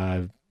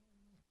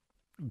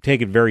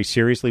very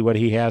seriously what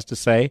he has to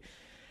say,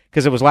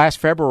 because it was last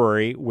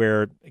February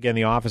where, again,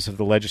 the Office of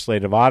the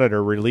Legislative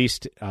Auditor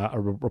released a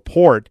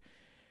report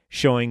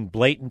showing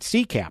blatant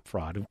CCAP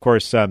fraud. Of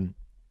course,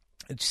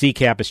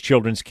 CCAP is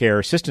Children's Care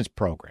Assistance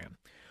Program,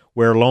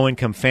 where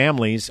low-income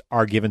families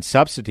are given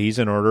subsidies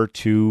in order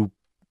to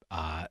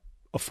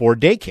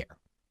afford daycare,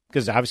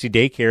 because obviously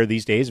daycare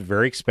these days is a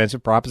very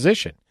expensive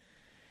proposition.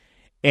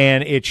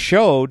 And it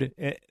showed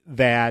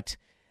that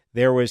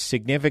there was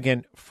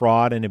significant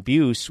fraud and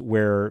abuse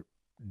where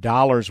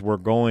dollars were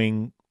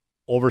going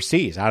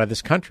overseas, out of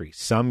this country.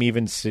 Some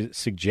even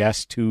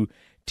suggest to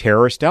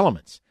terrorist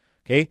elements.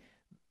 Okay,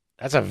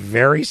 that's a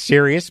very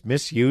serious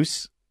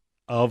misuse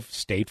of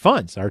state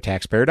funds, our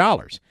taxpayer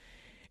dollars.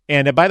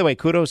 And by the way,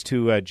 kudos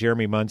to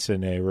Jeremy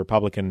Munson, a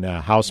Republican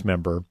House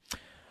member,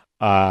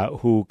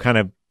 who kind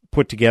of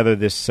put together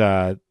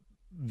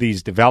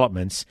these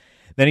developments.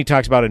 Then he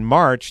talks about in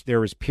March, there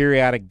was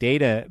periodic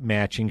data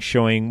matching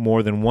showing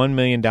more than $1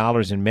 million in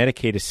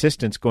Medicaid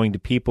assistance going to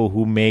people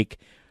who make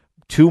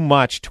too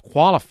much to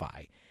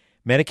qualify.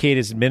 Medicaid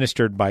is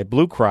administered by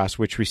Blue Cross,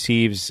 which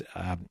receives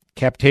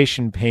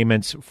capitation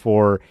payments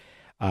for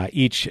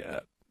each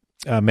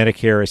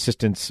Medicare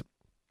assistance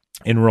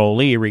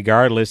enrollee,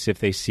 regardless if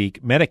they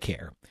seek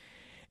Medicare.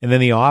 And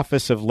then the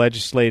Office of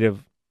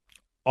Legislative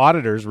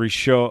Auditors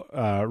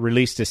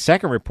released a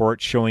second report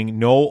showing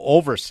no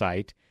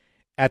oversight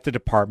at the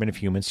Department of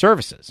Human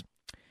Services.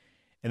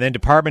 And then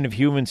Department of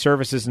Human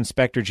Services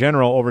Inspector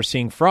General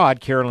overseeing fraud,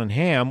 Carolyn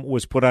Ham,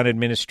 was put on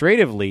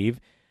administrative leave,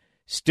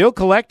 still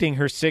collecting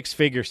her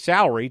six-figure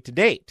salary to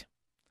date.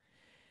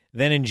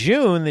 Then in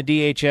June, the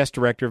DHS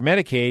Director of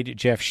Medicaid,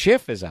 Jeff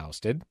Schiff, is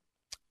ousted.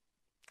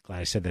 Glad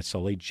I said that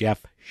solely.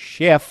 Jeff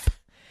Schiff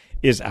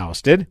is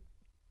ousted.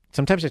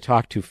 Sometimes I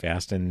talk too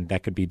fast, and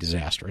that could be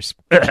disastrous.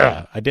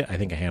 I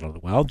think I handled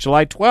it well.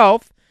 July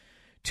 12th,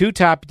 two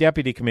top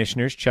deputy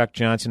commissioners, Chuck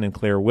Johnson and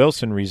Claire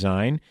Wilson,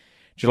 resign.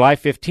 July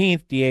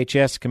 15th,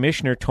 DHS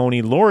Commissioner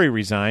Tony Laurie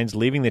resigns,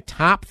 leaving the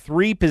top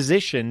three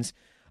positions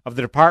of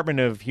the Department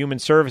of Human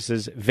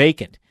Services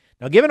vacant.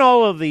 Now, given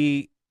all of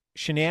the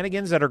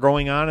shenanigans that are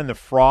going on and the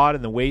fraud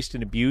and the waste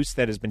and abuse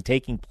that has been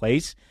taking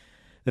place,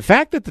 the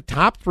fact that the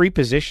top three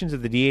positions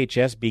of the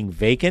DHS being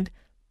vacant,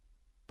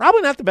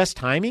 probably not the best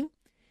timing.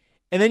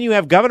 And then you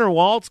have Governor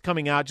Walz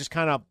coming out just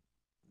kind of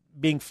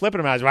being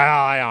flippant about it. Well,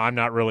 I'm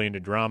not really into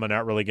drama,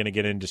 not really going to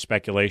get into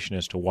speculation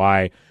as to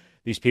why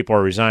these people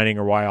are resigning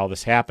or why all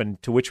this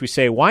happened, to which we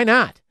say, why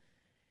not?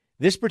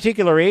 This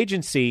particular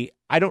agency,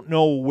 I don't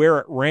know where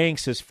it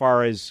ranks as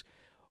far as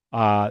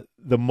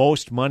the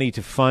most money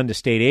to fund a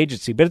state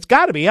agency, but it's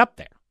got to be up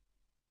there,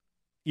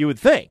 you would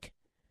think,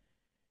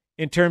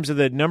 in terms of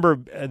the number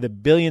of the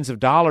billions of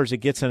dollars it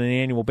gets on an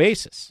annual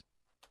basis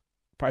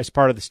as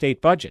part of the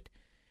state budget.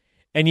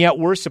 And yet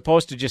we're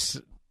supposed to just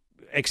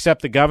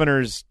accept the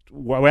governor's,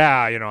 well,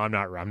 I'm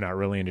not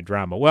really into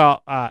drama.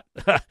 Well,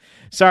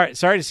 sorry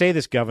to say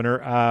this,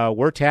 Governor.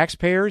 We're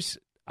taxpayers.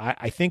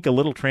 I think a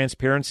little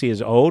transparency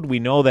is owed. We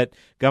know that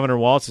Governor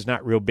Walz is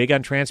not real big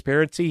on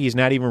transparency. He's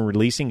not even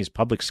releasing his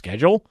public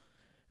schedule.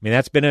 I mean,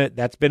 that's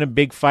been a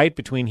big fight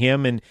between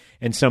him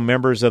and some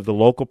members of the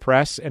local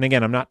press. And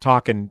again, I'm not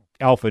talking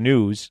Alpha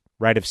News,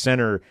 right of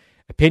center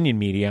opinion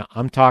media.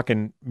 I'm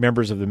talking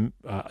members of the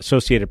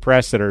Associated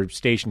Press that are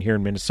stationed here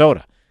in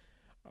Minnesota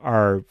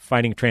are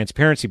fighting a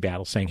transparency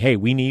battle, saying, hey,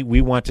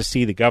 we want to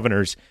see the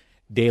governor's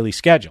daily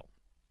schedule.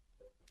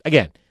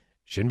 Again,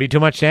 shouldn't be too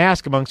much to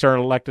ask amongst our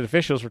elected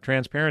officials for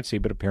transparency,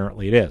 but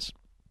apparently it is.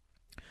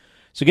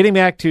 So getting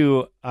back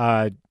to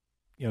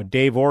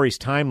Dave Orey's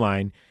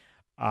timeline,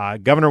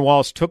 Governor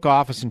Walz took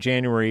office in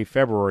January,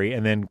 February,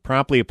 and then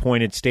promptly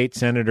appointed State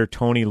Senator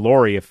Tony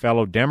Laurie, a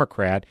fellow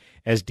Democrat,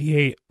 as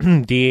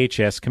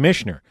DHS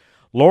commissioner.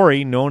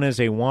 Laurie, known as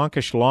a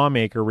wonkish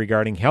lawmaker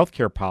regarding health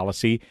care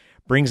policy,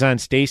 brings on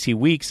Stacy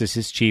Weeks as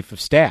his chief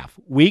of staff.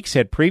 Weeks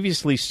had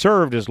previously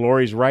served as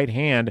Lori's right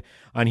hand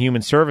on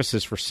Human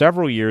Services for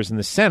several years in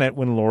the Senate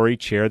when Lori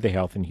chaired the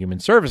Health and Human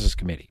Services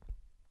Committee.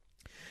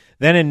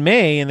 Then in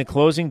May, in the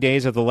closing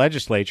days of the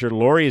legislature,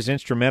 Lori is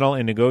instrumental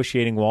in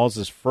negotiating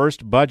Walz's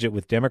first budget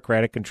with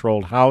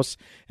Democratic-controlled House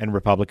and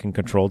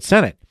Republican-controlled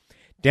Senate.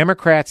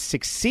 Democrats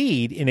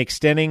succeed in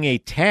extending a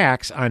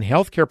tax on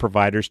healthcare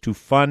providers to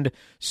fund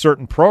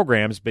certain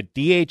programs, but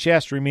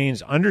DHS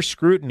remains under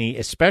scrutiny,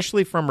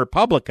 especially from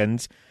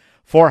Republicans,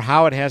 for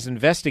how it has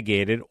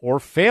investigated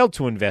or failed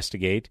to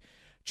investigate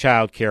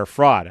child care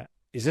fraud.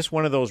 Is this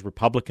one of those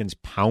Republicans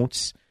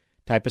pounce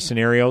type of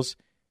scenarios?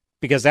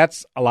 Because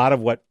that's a lot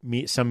of what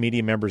some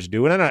media members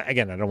do. And I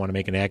don't want to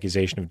make an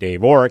accusation of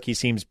Dave Orrick. He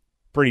seems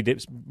pretty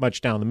much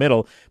down the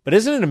middle. But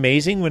isn't it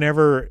amazing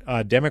whenever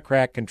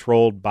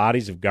Democrat-controlled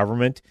bodies of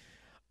government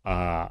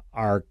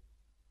are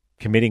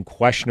committing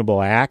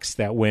questionable acts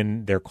that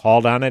when they're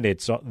called on it,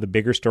 it's the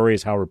bigger story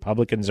is how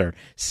Republicans are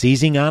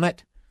seizing on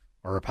it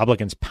or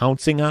Republicans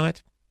pouncing on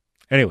it?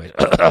 Anyways,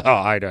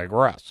 I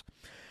digress.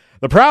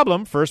 The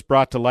problem, first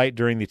brought to light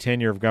during the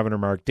tenure of Governor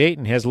Mark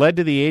Dayton, has led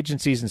to the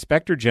agency's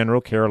Inspector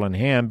General, Carolyn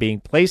Hamm, being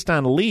placed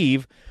on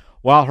leave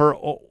while her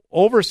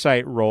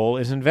oversight role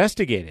is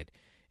investigated.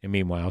 And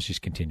meanwhile, she's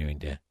continuing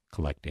to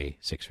collect a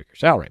six-figure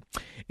salary.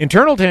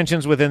 Internal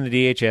tensions within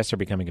the DHS are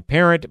becoming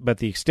apparent, but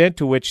the extent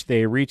to which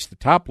they reach the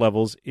top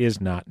levels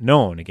is not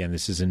known. Again,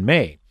 this is in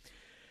May.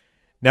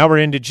 Now we're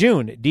into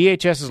June.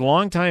 DHS's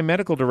longtime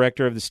medical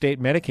director of the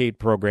state Medicaid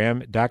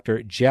program,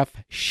 Dr. Jeff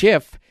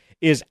Schiff,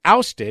 is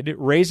ousted,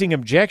 raising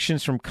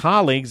objections from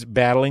colleagues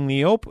battling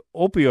the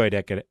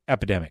opioid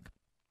epidemic.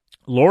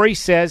 Lori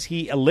says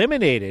he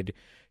eliminated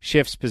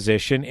Schiff's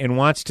position and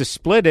wants to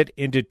split it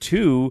into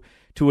two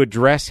to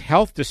address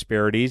health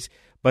disparities,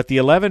 but the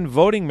 11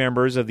 voting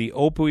members of the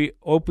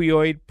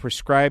opioid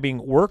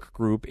prescribing work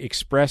group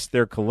expressed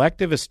their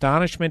collective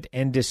astonishment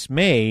and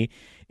dismay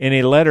in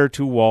a letter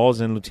to Walz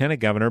and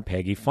Lieutenant Governor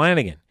Peggy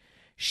Flanagan.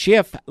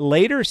 Schiff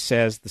later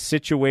says the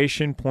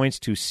situation points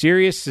to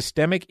serious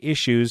systemic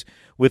issues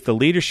with the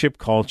leadership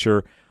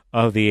culture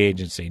of the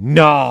agency.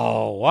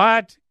 No,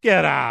 what?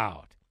 Get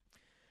out.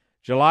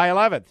 July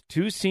 11th,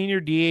 two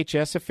senior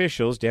DHS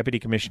officials, Deputy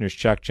Commissioners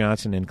Chuck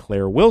Johnson and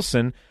Claire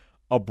Wilson,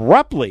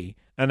 abruptly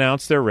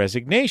announced their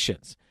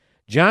resignations.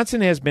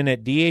 Johnson has been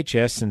at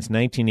DHS since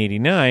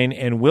 1989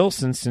 and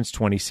Wilson since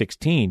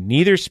 2016.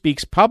 Neither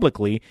speaks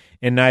publicly,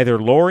 and neither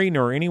Lori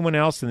nor anyone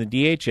else in the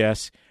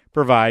DHS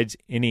provides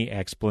any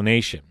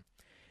explanation.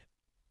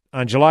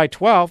 On July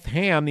 12th,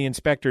 Hamm, the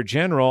Inspector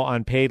General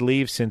on paid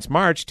leave since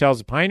March, tells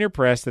the Pioneer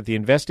Press that the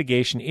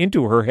investigation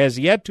into her has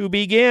yet to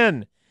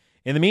begin.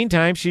 In the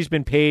meantime, she's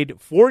been paid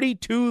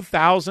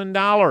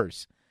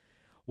 $42,000.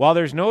 While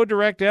there's no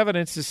direct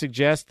evidence to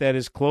suggest that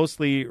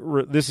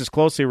this is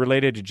closely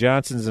related to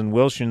Johnson's and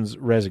Wilson's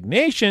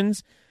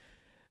resignations,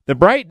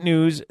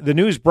 the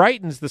news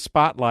brightens the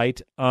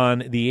spotlight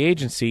on the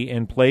agency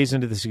and plays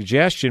into the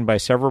suggestion by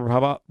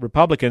several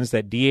Republicans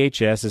that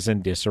DHS is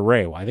in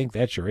disarray. Well, I think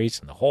that's your ace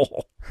in the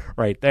hole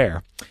right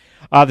there.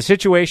 The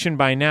situation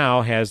by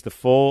now has the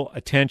full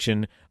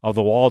attention of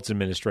the Walz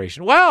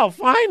administration. Well,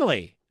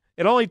 finally!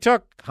 It only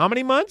took how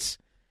many months?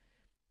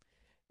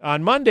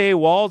 On Monday,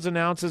 Walz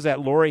announces that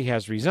Lori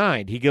has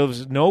resigned. He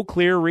gives no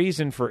clear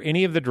reason for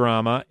any of the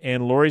drama,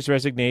 and Lori's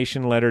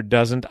resignation letter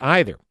doesn't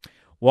either.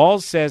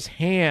 Walz says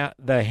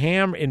the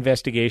Hamm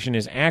investigation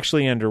is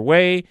actually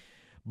underway,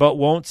 but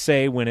won't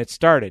say when it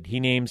started.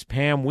 He names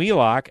Pam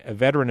Wheelock, a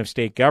veteran of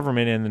state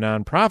government in the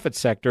nonprofit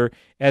sector,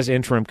 as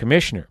interim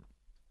commissioner.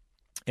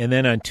 And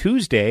then on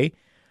Tuesday,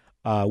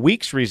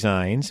 Weeks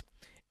resigns.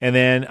 And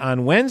then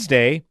on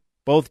Wednesday,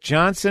 both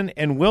Johnson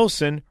and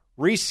Wilson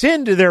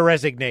rescind their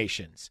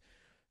resignations.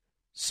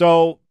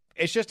 So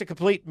it's just a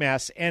complete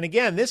mess. And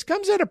again, this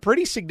comes at a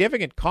pretty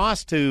significant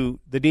cost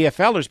to the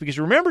DFLers because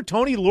remember,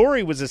 Tony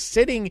Laurie was a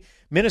sitting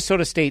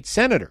Minnesota state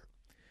senator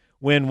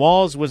when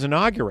Walz was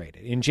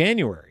inaugurated in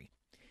January.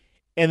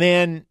 And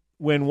then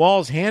when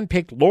Walz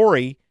handpicked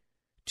Laurie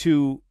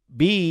to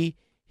be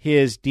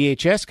his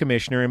DHS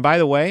commissioner, and by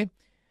the way,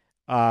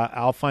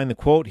 I'll find the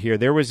quote here.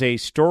 There was a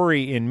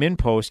story in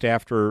MinPost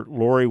after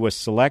Laurie was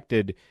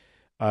selected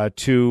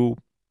to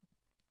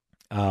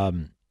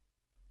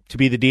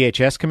be the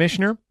DHS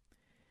commissioner.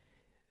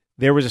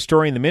 There was a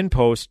story in the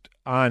MinPost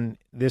on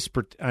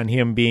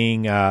him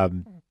being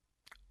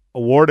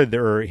awarded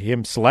or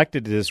him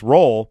selected to this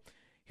role.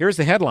 Here's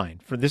the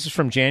headline. This is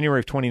from January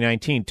of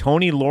 2019.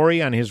 Tony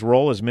Laurie on his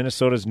role as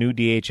Minnesota's new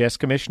DHS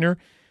commissioner.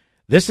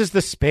 This is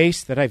the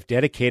space that I've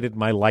dedicated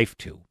my life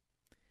to.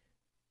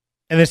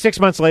 And then 6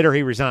 months later,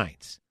 he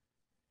resigns.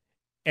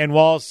 And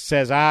Walz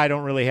says, I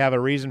don't really have a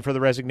reason for the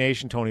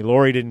resignation. Tony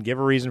Laurie didn't give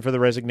a reason for the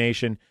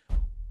resignation.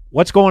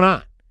 What's going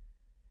on?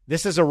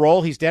 This is a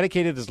role he's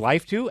dedicated his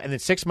life to, and then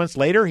 6 months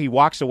later, he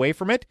walks away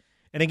from it.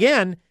 And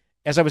again,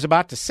 as I was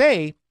about to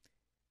say,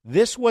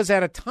 this was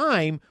at a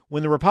time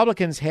when the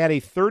Republicans had a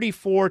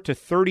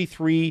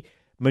 34-33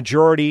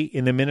 majority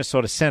in the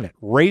Minnesota Senate,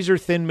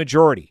 razor-thin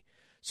majority.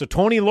 So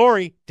Tony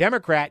Laurie,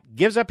 Democrat,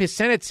 gives up his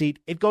Senate seat.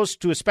 It goes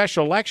to a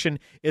special election,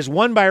 is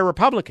won by a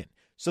Republican.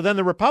 So then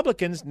the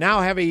Republicans now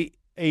have a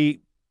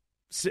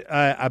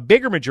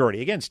bigger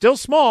majority. Again, still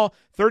small,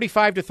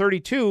 35 to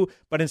 32,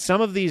 but in some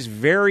of these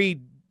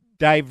very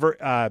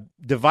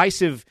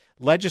divisive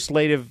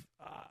legislative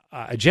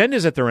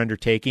agendas that they're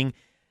undertaking,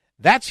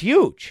 that's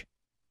huge.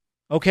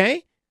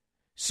 Okay?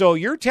 So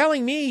you're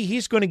telling me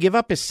he's going to give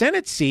up his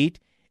Senate seat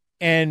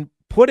and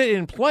put it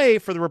in play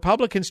for the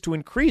Republicans to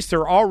increase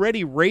their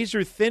already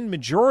razor-thin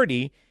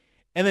majority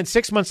and then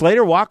 6 months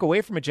later walk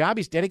away from a job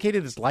he's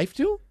dedicated his life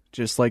to?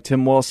 Just like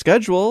Tim Walz's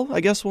schedule,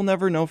 I guess we'll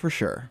never know for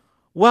sure.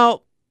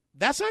 Well,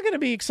 that's not going to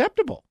be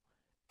acceptable.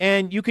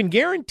 And you can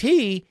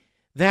guarantee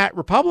that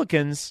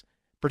Republicans,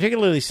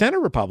 particularly Senate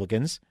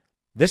Republicans,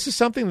 this is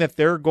something that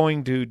they're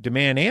going to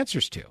demand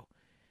answers to.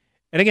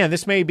 And again,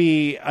 this may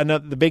be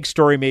the big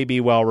story may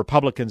be, well,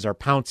 Republicans are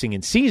pouncing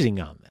and seizing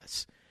on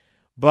this.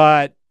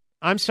 But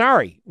I'm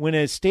sorry, when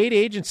a state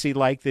agency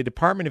like the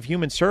Department of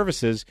Human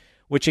Services,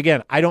 which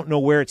again, I don't know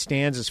where it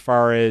stands as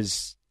far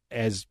as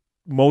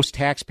most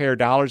taxpayer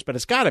dollars, but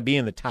it's got to be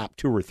in the top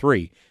 2 or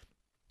 3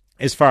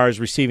 as far as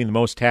receiving the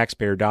most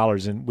taxpayer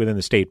dollars within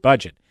the state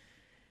budget.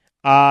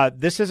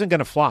 This isn't going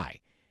to fly,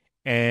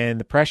 and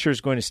the pressure is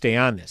going to stay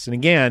on this. And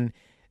again,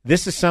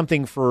 this is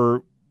something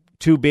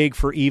too big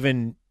for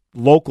even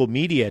local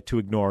media to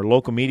ignore.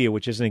 Local media,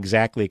 which isn't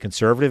exactly a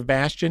conservative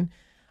bastion,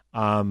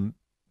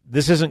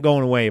 this isn't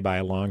going away by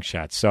a long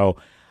shot. So,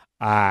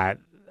 and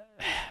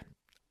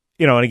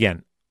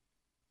again,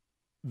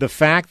 the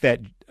fact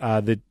that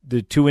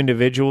the two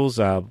individuals,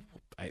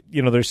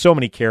 there's so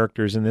many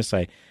characters in this.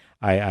 I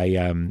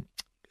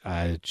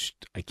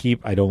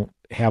don't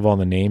have all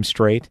the names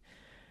straight.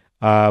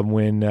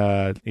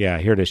 Here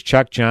it is.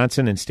 Chuck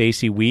Johnson and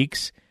Stacey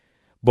Weeks,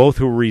 both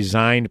who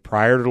resigned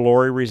prior to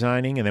Lori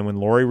resigning, and then when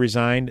Lori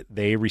resigned,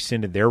 they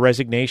rescinded their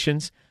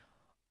resignations.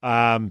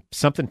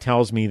 Something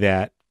tells me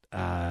that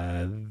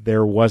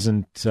there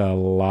wasn't a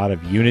lot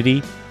of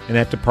unity in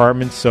that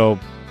department. So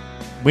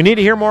we need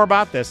to hear more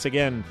about this.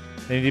 Again,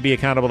 they need to be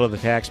accountable to the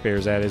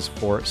taxpayers, that is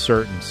for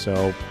certain.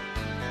 So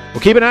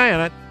we'll keep an eye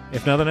on it.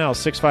 If nothing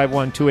else,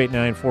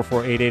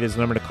 651-289-4488 is the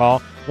number to call.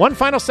 One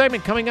final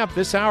segment coming up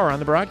this hour on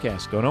the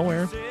broadcast. Go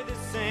nowhere.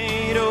 This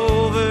ain't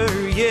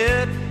over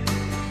yet.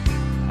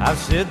 I've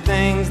said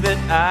things that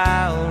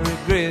I'll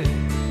regret.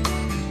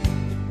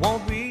 It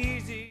won't be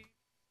easy.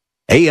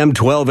 AM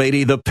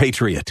 1280, The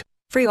Patriot.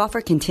 Free offer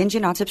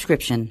contingent on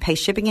subscription. Pay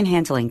shipping and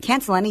handling.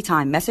 Cancel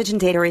anytime. Message and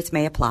data rates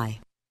may apply.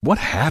 What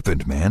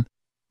happened, man?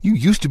 You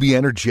used to be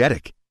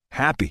energetic,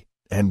 happy,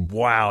 and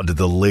wow, did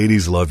the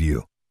ladies love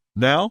you.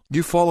 Now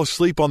you fall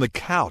asleep on the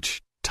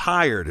couch,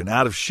 tired and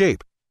out of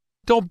shape.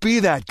 Don't be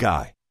that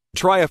guy.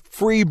 Try a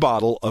free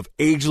bottle of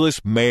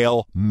Ageless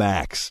Male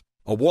Max,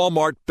 a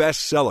Walmart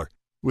bestseller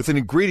with an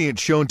ingredient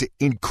shown to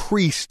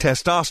increase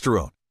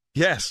testosterone.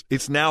 Yes,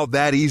 it's now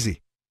that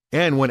easy.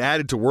 And when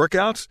added to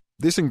workouts,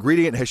 this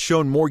ingredient has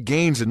shown more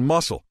gains in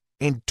muscle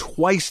and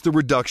twice the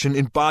reduction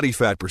in body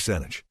fat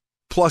percentage.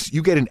 Plus,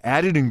 you get an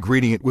added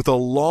ingredient with a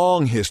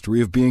long history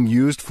of being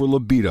used for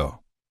libido.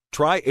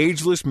 Try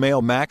Ageless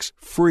Male Max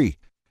free.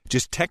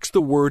 Just text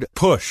the word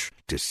PUSH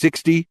to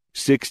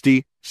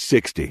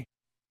 606060.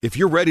 If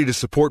you're ready to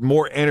support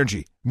more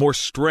energy, more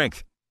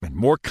strength, and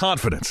more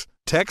confidence,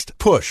 text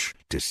PUSH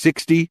to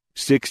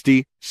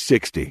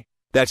 606060.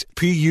 That's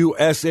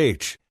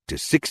PUSH to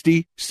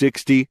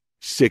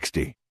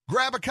 606060.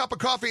 Grab a cup of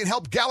coffee and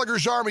help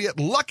Gallagher's Army at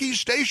Lucky's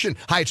Station.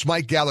 Hi, it's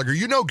Mike Gallagher.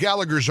 You know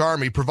Gallagher's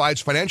Army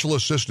provides financial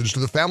assistance to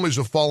the families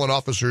of fallen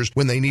officers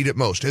when they need it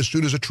most, as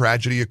soon as a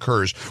tragedy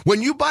occurs.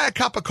 When you buy a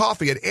cup of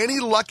coffee at any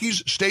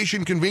Lucky's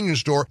Station convenience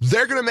store,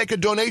 they're going to make a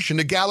donation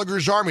to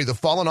Gallagher's Army, the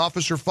Fallen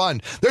Officer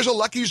Fund. There's a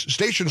Lucky's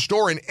Station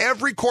store in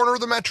every corner of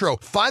the metro.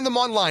 Find them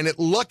online at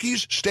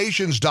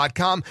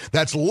luckystations.com.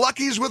 That's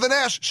Lucky's with an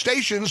S,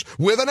 stations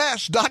with an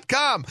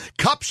S.com.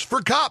 Cups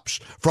for cops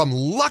from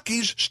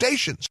Lucky's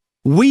Stations.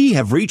 We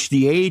have reached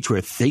the age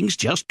where things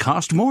just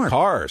cost more.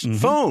 Cars,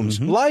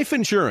 phones, life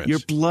insurance. Your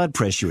blood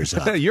pressure is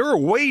up. Your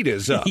weight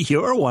is up.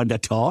 You're one to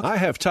talk. I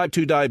have type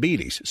 2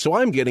 diabetes, so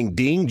I'm getting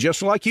dinged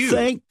just like you.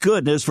 Thank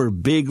goodness for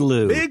Big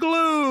Lou. Big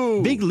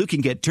Lou! Big Lou can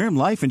get term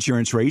life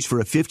insurance rates for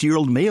a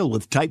 50-year-old male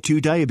with type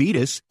 2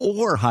 diabetes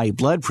or high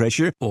blood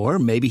pressure, or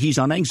maybe he's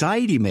on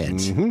anxiety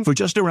meds for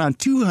just around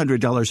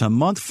 $200 a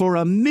month for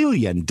 $1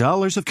 million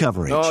of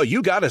coverage. Oh,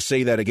 you got to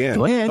say that again.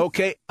 Go ahead.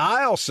 Okay,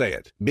 I'll say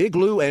it. Big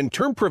Lou and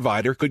term provider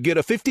could get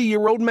a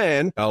 50-year-old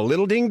man, a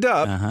little dinged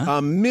up,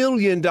 $1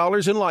 million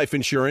in life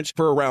insurance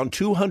for around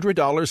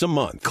 $200 a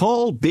month.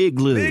 Call Big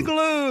Lou. Big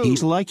Lou!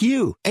 He's like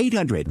you.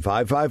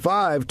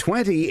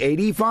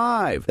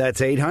 800-555-2085.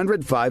 That's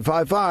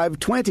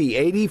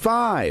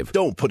 800-555-2085.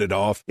 Don't put it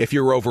off. If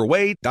you're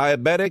overweight,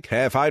 diabetic,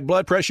 have high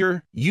blood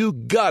pressure, you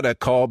gotta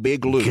call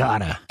Big Lou.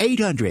 Gotta.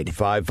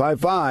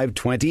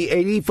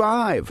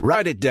 800-555-2085.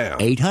 Write it down.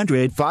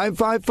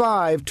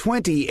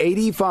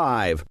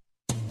 800-555-2085.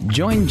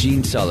 Join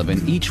Gene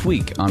Sullivan each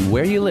week on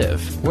Where You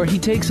Live, where he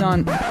takes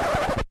on...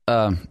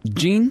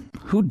 Gene,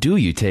 who do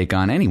you take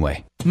on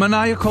anyway?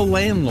 Maniacal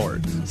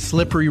landlords,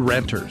 slippery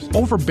renters,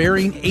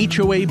 overbearing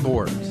HOA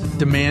boards,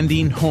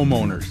 demanding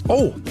homeowners.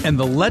 Oh, and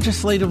the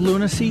legislative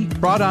lunacy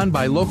brought on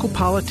by local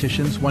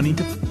politicians wanting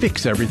to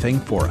fix everything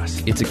for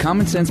us. It's a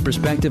common sense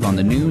perspective on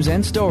the news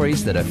and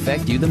stories that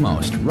affect you the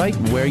most, right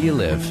where you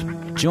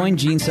live. Join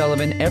Gene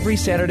Sullivan every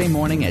Saturday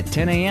morning at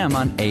 10 a.m.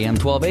 on AM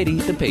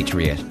 1280, The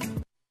Patriot.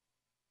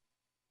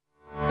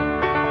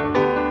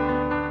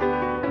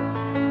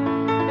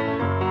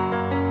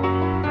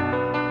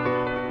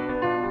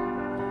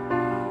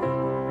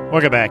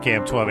 Welcome back,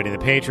 AM 1280, The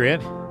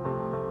Patriot.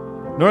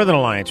 Northern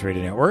Alliance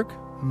Radio Network.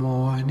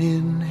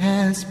 Morning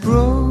has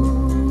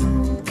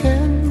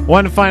broken.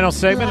 One final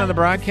segment on the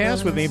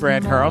broadcast with me,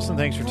 Brad Carlson.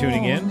 Thanks for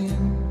tuning in.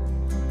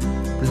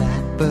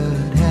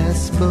 Blackbird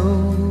has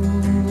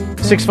spoken.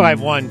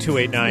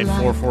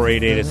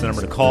 651-289-4488 is the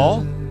number to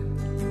call.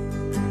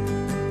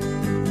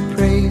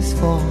 Praise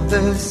for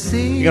the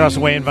sea. You can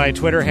also weigh in via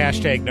Twitter,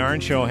 hashtag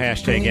NARN Show,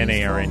 hashtag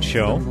NARN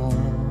Show.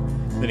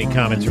 Any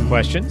comments or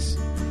questions?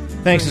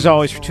 Thanks, as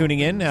always, for tuning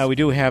in. We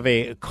do have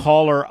a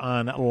caller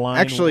on line.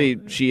 Actually,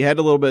 she had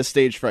a little bit of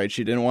stage fright.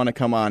 She didn't want to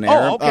come on air.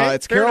 Oh, okay.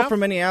 It's Carol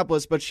from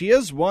Minneapolis, but she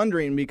is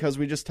wondering, because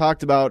we just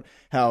talked about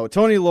how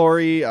Tony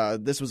Laurie,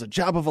 this was a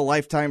job of a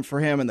lifetime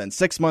for him, and then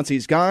 6 months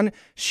he's gone.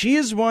 She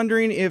is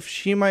wondering if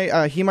he might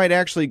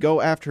actually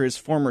go after his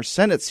former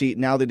Senate seat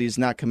now that he's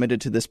not committed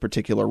to this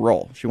particular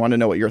role. She wanted to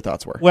know what your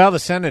thoughts were. Well, the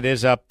Senate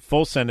is up.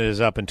 Full Senate is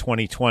up in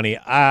 2020.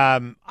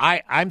 I'm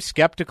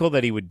skeptical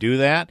that he would do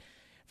that,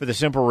 for the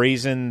simple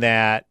reason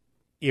that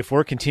if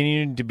we're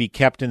continuing to be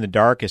kept in the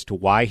dark as to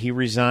why he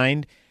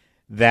resigned,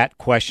 that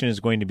question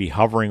is going to be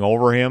hovering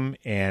over him,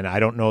 and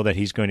I don't know that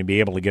he's going to be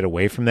able to get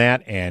away from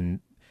that. And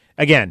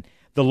again,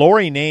 the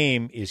Laurie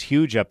name is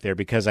huge up there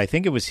because I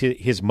think it was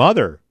his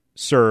mother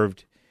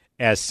served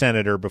as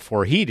senator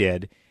before he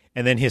did,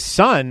 and then his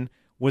son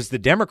was the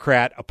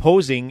Democrat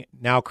opposing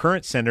now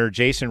current Senator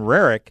Jason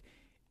Rarick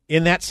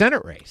in that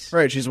Senate race.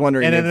 Right, she's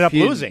wondering and ended up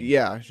losing.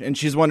 Yeah, and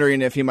she's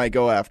wondering if he might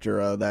go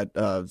after that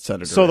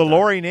senator. So the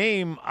Laurie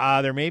name,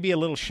 there may be a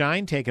little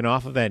shine taken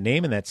off of that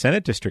name in that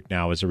Senate district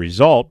now as a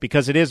result,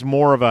 because it is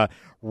more of a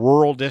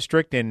rural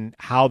district and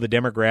how the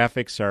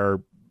demographics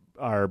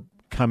are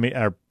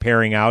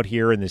pairing out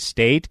here in the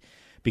state,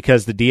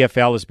 because the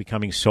DFL is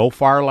becoming so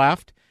far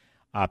left.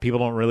 People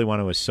don't really want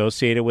to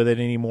associate it with it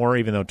anymore,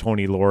 even though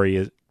Tony Laurie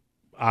is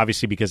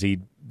obviously, because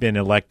he'd been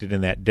elected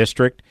in that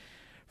district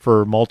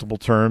for multiple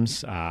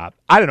terms. I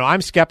don't know.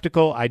 I'm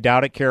skeptical. I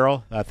doubt it,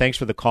 Carol. Thanks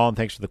for the call and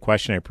thanks for the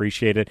question. I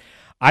appreciate it.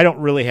 I don't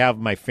really have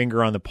my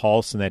finger on the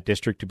pulse in that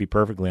district, to be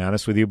perfectly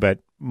honest with you, but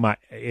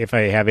if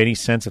I have any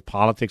sense of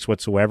politics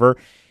whatsoever,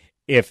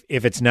 if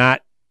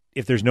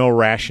there's no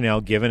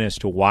rationale given as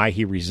to why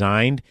he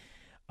resigned,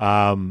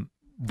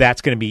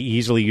 that's going to be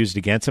easily used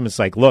against him. It's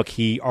like, look,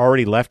 he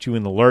already left you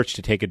in the lurch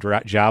to take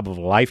a job of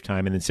a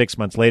lifetime, and then 6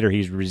 months later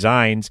he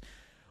resigns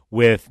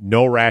with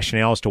no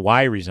rationale as to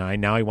why he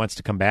resigned. Now he wants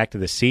to come back to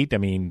the seat. I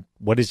mean,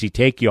 what does he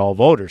take you all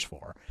voters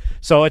for?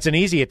 So it's an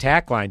easy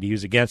attack line to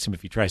use against him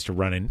if he tries to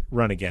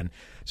run again.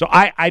 So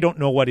I don't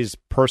know what his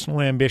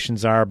personal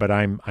ambitions are, but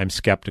I'm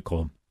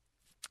skeptical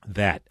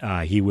that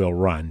he will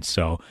run.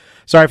 So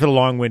sorry for the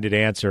long-winded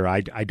answer. I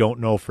don't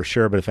know for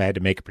sure, but if I had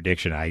to make a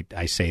prediction,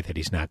 I say that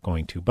he's not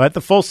going to. But the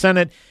full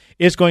Senate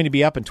is going to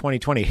be up in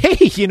 2020.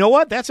 Hey, you know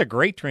what? That's a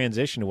great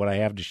transition to what I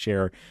have to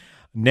share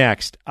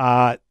next.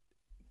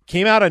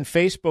 Came out on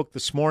Facebook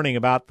this morning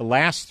about the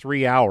last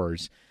 3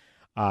 hours.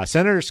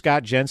 Senator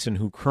Scott Jensen,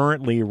 who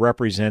currently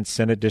represents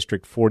Senate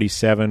District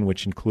 47,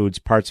 which includes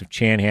parts of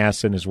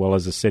Chanhassen as well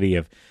as the city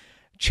of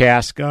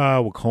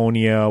Chaska,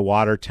 Waconia,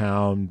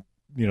 Watertown,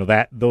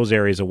 those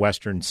areas of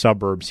western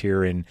suburbs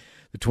here in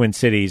the Twin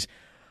Cities.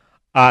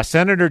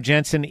 Senator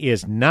Jensen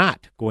is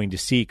not going to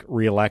seek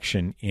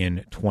re-election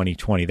in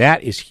 2020.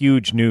 That is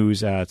huge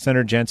news.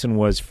 Senator Jensen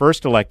was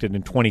first elected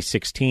in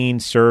 2016,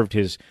 served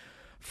his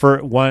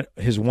one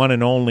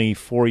and only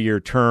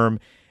 4-year term,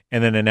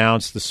 and then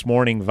announced this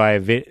morning via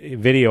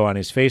video on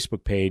his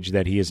Facebook page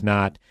that he is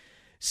not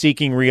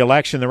seeking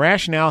re-election. The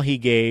rationale he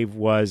gave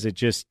was it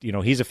just,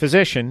 he's a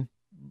physician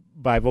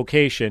by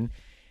vocation,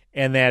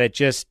 and that it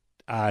just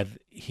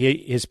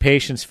his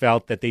patients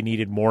felt that they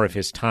needed more of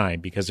his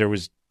time, because there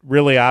was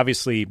really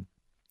obviously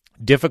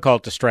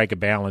difficult to strike a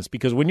balance,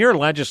 because when you're a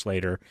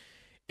legislator,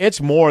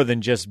 it's more than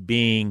just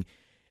being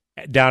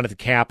down at the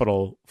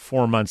Capitol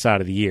 4 months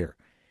out of the year.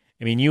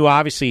 I mean, you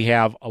obviously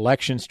have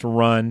elections to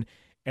run,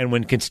 and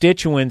when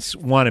constituents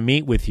want to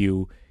meet with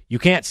you, you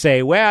can't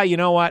say, well, you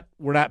know what,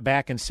 we're not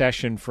back in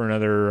session for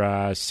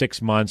another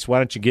 6 months. Why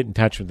don't you get in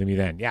touch with me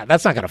then? Yeah,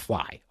 that's not going to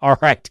fly. All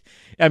right.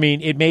 I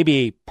mean, it may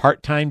be a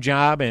part-time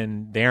job,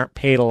 and they aren't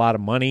paid a lot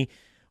of money,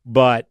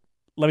 but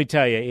let me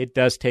tell you, it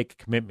does take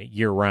a commitment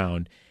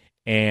year-round.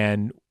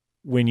 And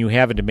when you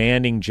have a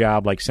demanding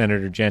job like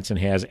Senator Jensen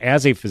has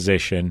as a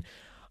physician,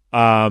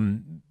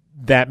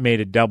 that made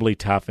it doubly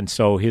tough. And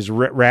so his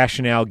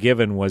rationale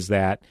given was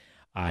that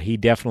he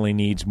definitely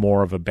needs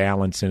more of a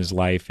balance in his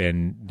life,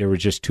 and there was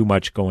just too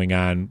much going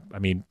on. I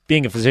mean,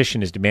 being a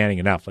physician is demanding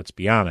enough, let's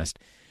be honest.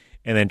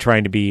 and then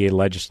trying to be a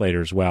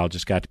legislator as well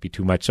just got to be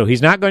too much. So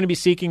he's not going to be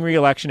seeking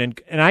re-election.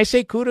 And I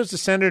say kudos to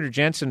Senator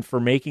Jensen for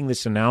making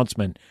this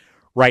announcement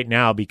right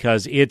now,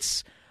 because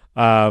it's,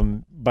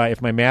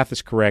 if my math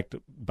is correct,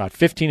 about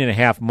 15 and a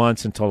half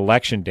months until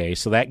Election Day.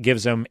 So that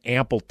gives them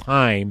ample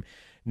time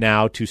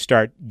now to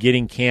start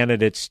getting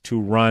candidates to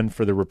run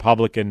for the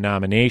Republican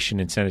nomination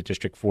in Senate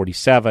District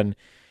 47,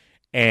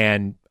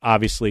 and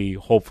obviously,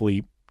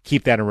 hopefully,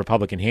 keep that in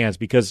Republican hands.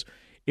 Because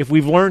if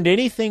we've learned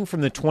anything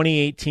from the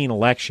 2018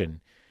 election,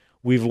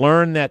 we've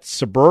learned that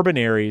suburban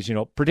areas,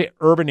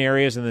 urban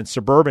areas and then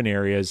suburban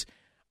areas,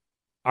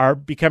 are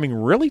becoming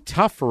really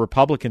tough for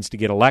Republicans to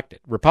get elected.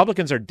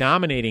 Republicans are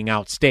dominating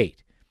outstate.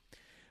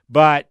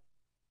 But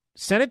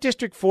Senate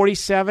District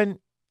 47,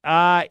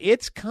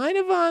 it's kind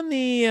of on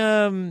the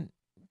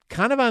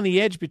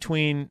edge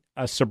between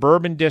a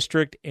suburban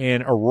district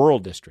and a rural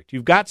district.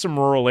 You've got some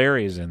rural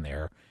areas in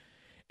there,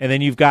 and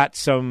then you've got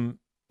some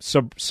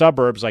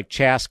suburbs like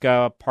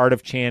Chaska, part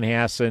of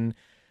Chanhassen,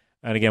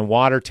 and again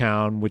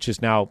Watertown, which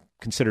is now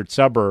considered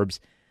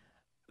suburbs.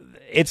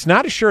 It's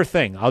not a sure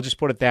thing. I'll just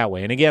put it that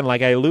way. And again,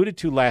 like I alluded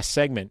to last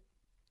segment,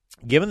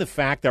 given the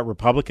fact that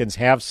Republicans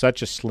have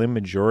such a slim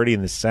majority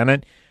in the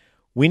Senate,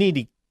 we need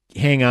to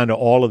hang on to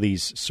all of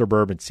these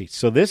suburban seats.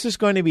 So this is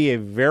going to be a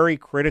very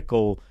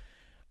critical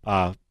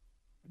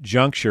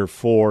juncture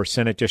for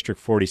Senate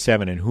District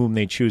 47 and whom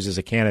they choose as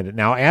a candidate.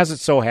 Now, as it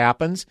so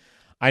happens,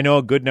 I know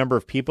a good number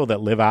of people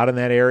that live out in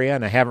that area,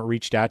 and I haven't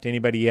reached out to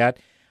anybody yet,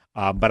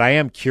 but I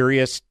am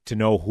curious to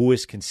know who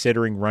is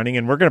considering running,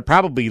 and we're going to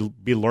probably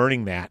be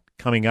learning that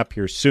coming up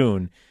here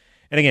soon.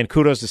 And again,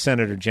 kudos to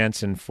Senator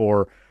Jensen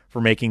for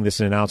making this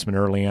announcement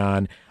early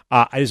on.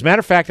 As a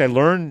matter of fact, I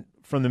learned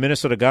from the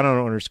Minnesota Gun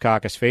Owners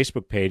Caucus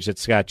Facebook page that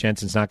Scott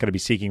Jensen's not going to be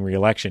seeking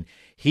re-election.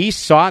 He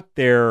sought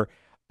their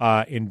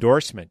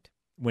endorsement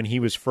when he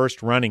was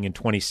first running in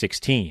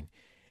 2016,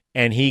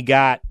 and he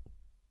got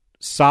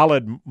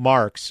solid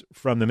marks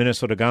from the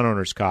Minnesota Gun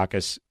Owners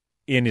Caucus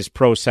in his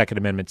pro-Second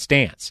Amendment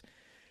stance.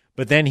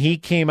 But then he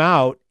came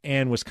out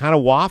and was kind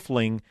of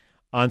waffling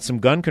on some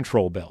gun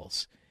control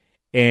bills.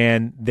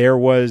 And there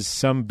was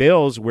some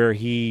bills where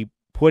he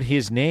put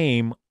his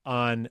name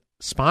on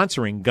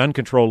sponsoring gun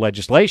control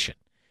legislation.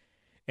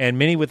 And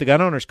many with the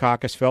Gun Owners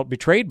Caucus felt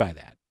betrayed by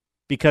that,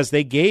 because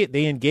they gave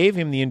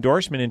him the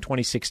endorsement in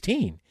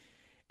 2016.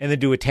 And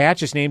then to attach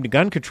his name to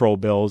gun control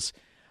bills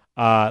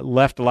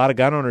left a lot of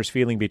gun owners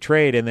feeling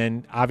betrayed. And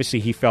then obviously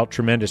he felt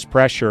tremendous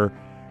pressure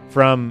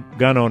from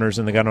gun owners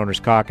and the Gun Owners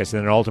Caucus,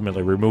 and then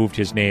ultimately removed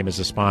his name as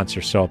a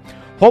sponsor. So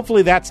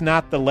hopefully that's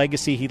not the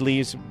legacy he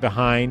leaves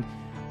behind.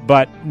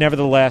 But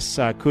nevertheless,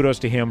 kudos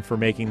to him for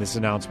making this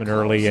announcement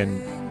early.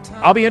 And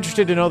I'll be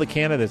interested to know the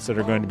candidates that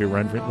are going to be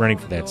running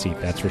for that seat,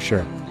 that's for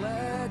sure.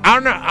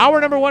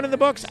 Hour number 1 in the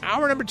books.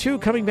 Hour number 2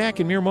 coming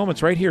back in mere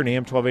moments right here in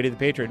AM 1280 The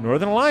Patriot,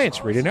 Northern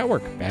Alliance Radio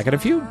Network. Back in a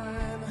few.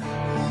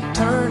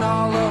 Turn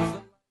all of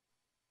the...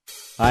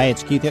 Hi,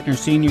 it's Keith Hittner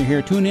Sr.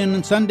 here. Tune in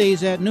on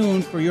Sundays at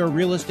noon for your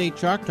Real Estate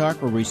Chalk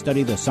Talk, where we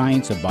study the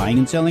science of buying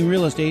and selling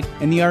real estate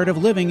and the art of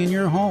living in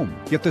your home.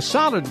 Get the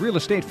solid real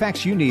estate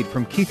facts you need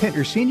from Keith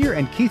Hittner Sr.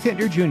 and Keith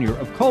Hittner Jr.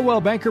 of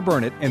Coldwell Banker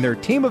Burnett and their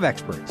team of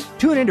experts.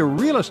 Tune into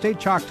Real Estate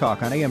Chalk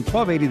Talk on AM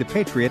 1280 The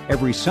Patriot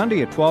every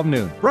Sunday at 12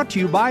 noon. Brought to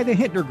you by the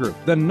Hittner Group,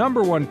 the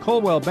 #1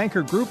 Coldwell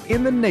Banker Group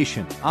in the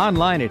nation.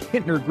 Online at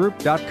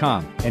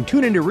HittnerGroup.com. And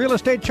tune into Real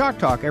Estate Chalk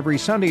Talk every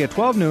Sunday at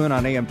 12 noon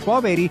on AM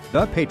 1280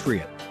 The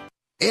Patriot.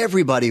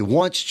 Everybody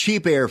wants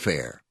cheap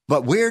airfare,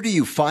 but where do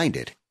you find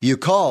it? You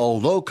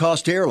call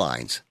low-cost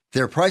airlines.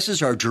 Their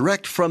prices are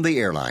direct from the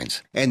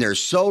airlines, and they're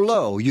so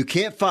low you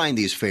can't find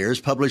these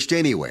fares published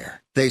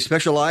anywhere. They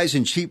specialize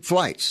in cheap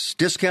flights,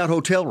 discount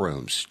hotel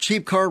rooms,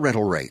 cheap car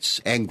rental rates,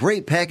 and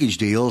great package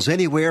deals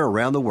anywhere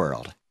around the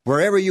world.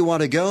 Wherever you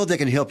want to go, they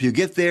can help you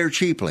get there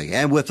cheaply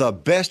and with a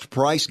best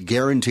price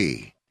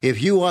guarantee.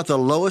 If you want the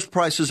lowest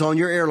prices on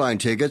your airline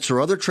tickets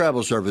or other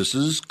travel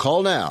services,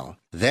 call now.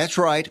 That's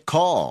right,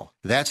 call.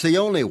 That's the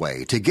only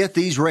way to get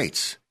these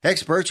rates.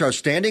 Experts are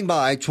standing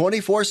by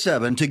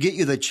 24/7 to get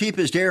you the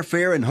cheapest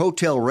airfare and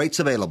hotel rates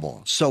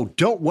available. So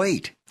don't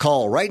wait.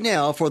 Call right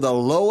now for the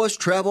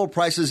lowest travel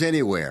prices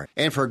anywhere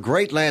and for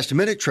great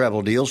last-minute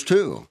travel deals,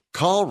 too.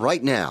 Call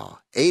right now.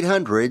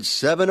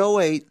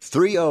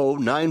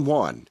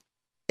 800-708-3091.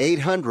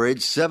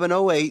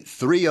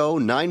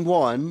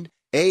 800-708-3091.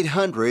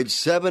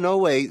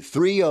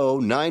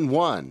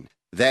 800-708-3091.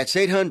 That's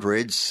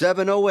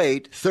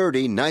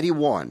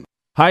 800-708-3091.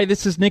 Hi,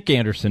 this is Nick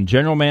Anderson,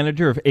 General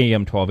Manager of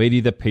AM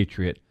 1280 The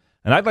Patriot.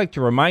 And I'd like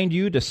to remind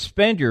you to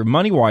spend your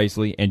money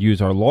wisely and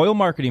use our loyal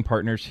marketing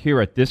partners here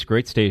at this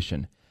great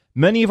station.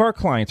 Many of our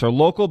clients are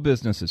local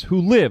businesses who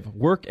live,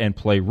 work, and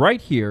play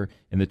right here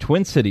in the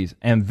Twin Cities,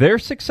 and their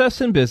success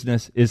in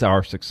business is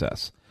our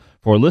success.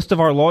 For a list of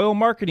our loyal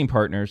marketing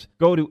partners,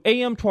 go to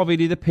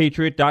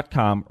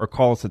am1280thepatriot.com or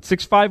call us at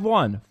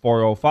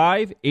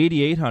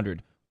 651-405-8800.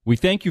 We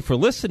thank you for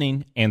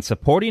listening and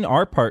supporting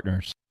our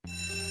partners.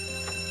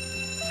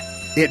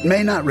 It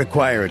may not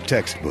require a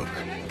textbook,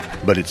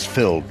 but it's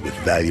filled with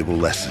valuable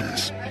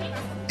lessons.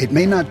 It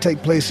may not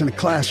take place in a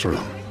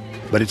classroom,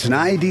 but it's an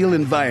ideal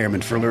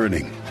environment for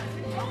learning.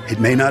 It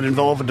may not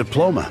involve a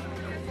diploma,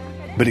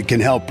 but it can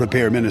help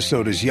prepare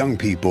Minnesota's young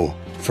people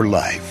for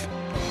life.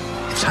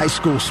 It's high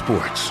school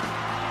sports.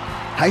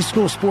 High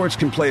school sports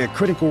can play a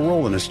critical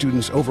role in a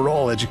student's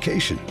overall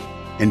education.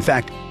 In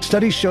fact,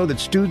 studies show that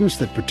students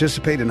that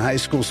participate in high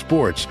school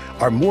sports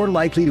are more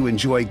likely to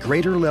enjoy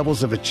greater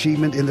levels of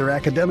achievement in their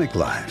academic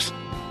lives.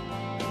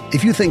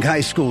 If you think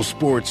high school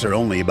sports are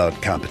only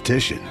about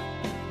competition,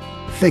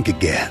 think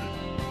again.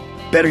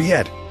 Better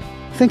yet,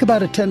 think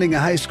about attending a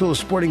high school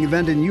sporting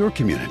event in your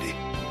community.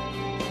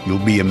 You'll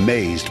be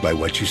amazed by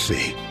what you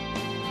see.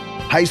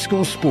 High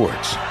school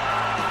sports,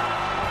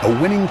 a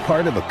winning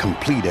part of a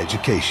complete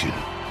education.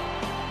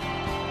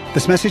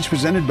 This message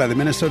presented by the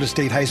Minnesota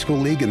State High School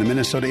League and the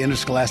Minnesota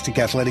Interscholastic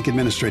Athletic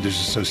Administrators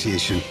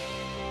Association.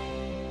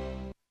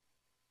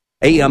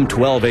 AM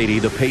 1280,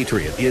 The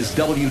Patriot, is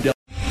WW.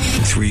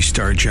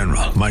 Three-star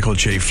General Michael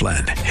J.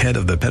 Flynn, head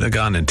of the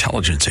Pentagon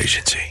Intelligence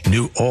Agency,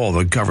 knew all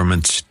the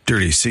government's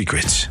dirty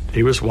secrets.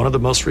 He was one of the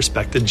most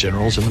respected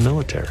generals in the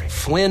military.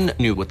 Flynn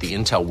knew what the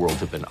intel world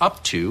had been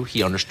up to.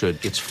 He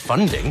understood its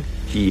funding.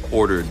 He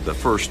ordered the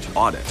first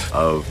audit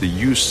of the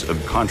use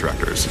of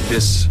contractors.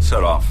 This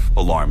set off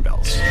alarm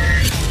bells.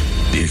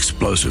 The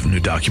explosive new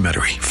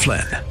documentary,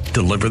 Flynn,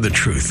 Deliver the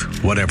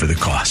Truth, Whatever the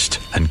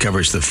Cost,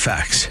 uncovers the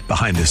facts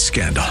behind this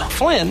scandal.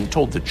 Flynn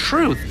told the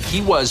truth.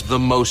 He was the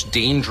most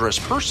dangerous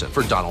person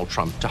for Donald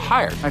Trump to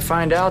hire. I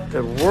find out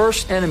the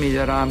worst enemy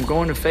that I'm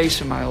going to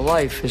face in my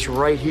life is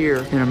right here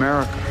in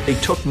America. They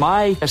took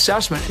my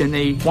assessment and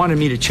they wanted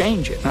me to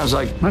change it. And I was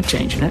like, I'm not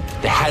changing it.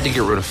 They had to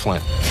get rid of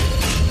Flynn.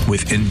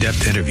 With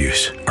in-depth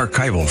interviews,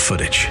 archival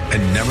footage,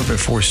 and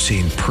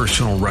never-before-seen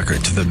personal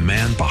records of the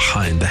man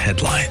behind the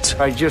headlines.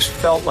 I just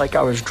felt like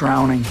I was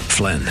drowning.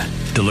 Flynn,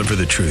 Deliver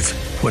the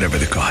Truth, Whatever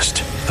the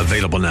Cost.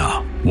 Available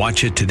now.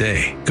 Watch it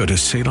today. Go to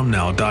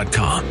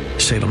salemnow.com.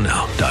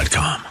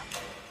 salemnow.com.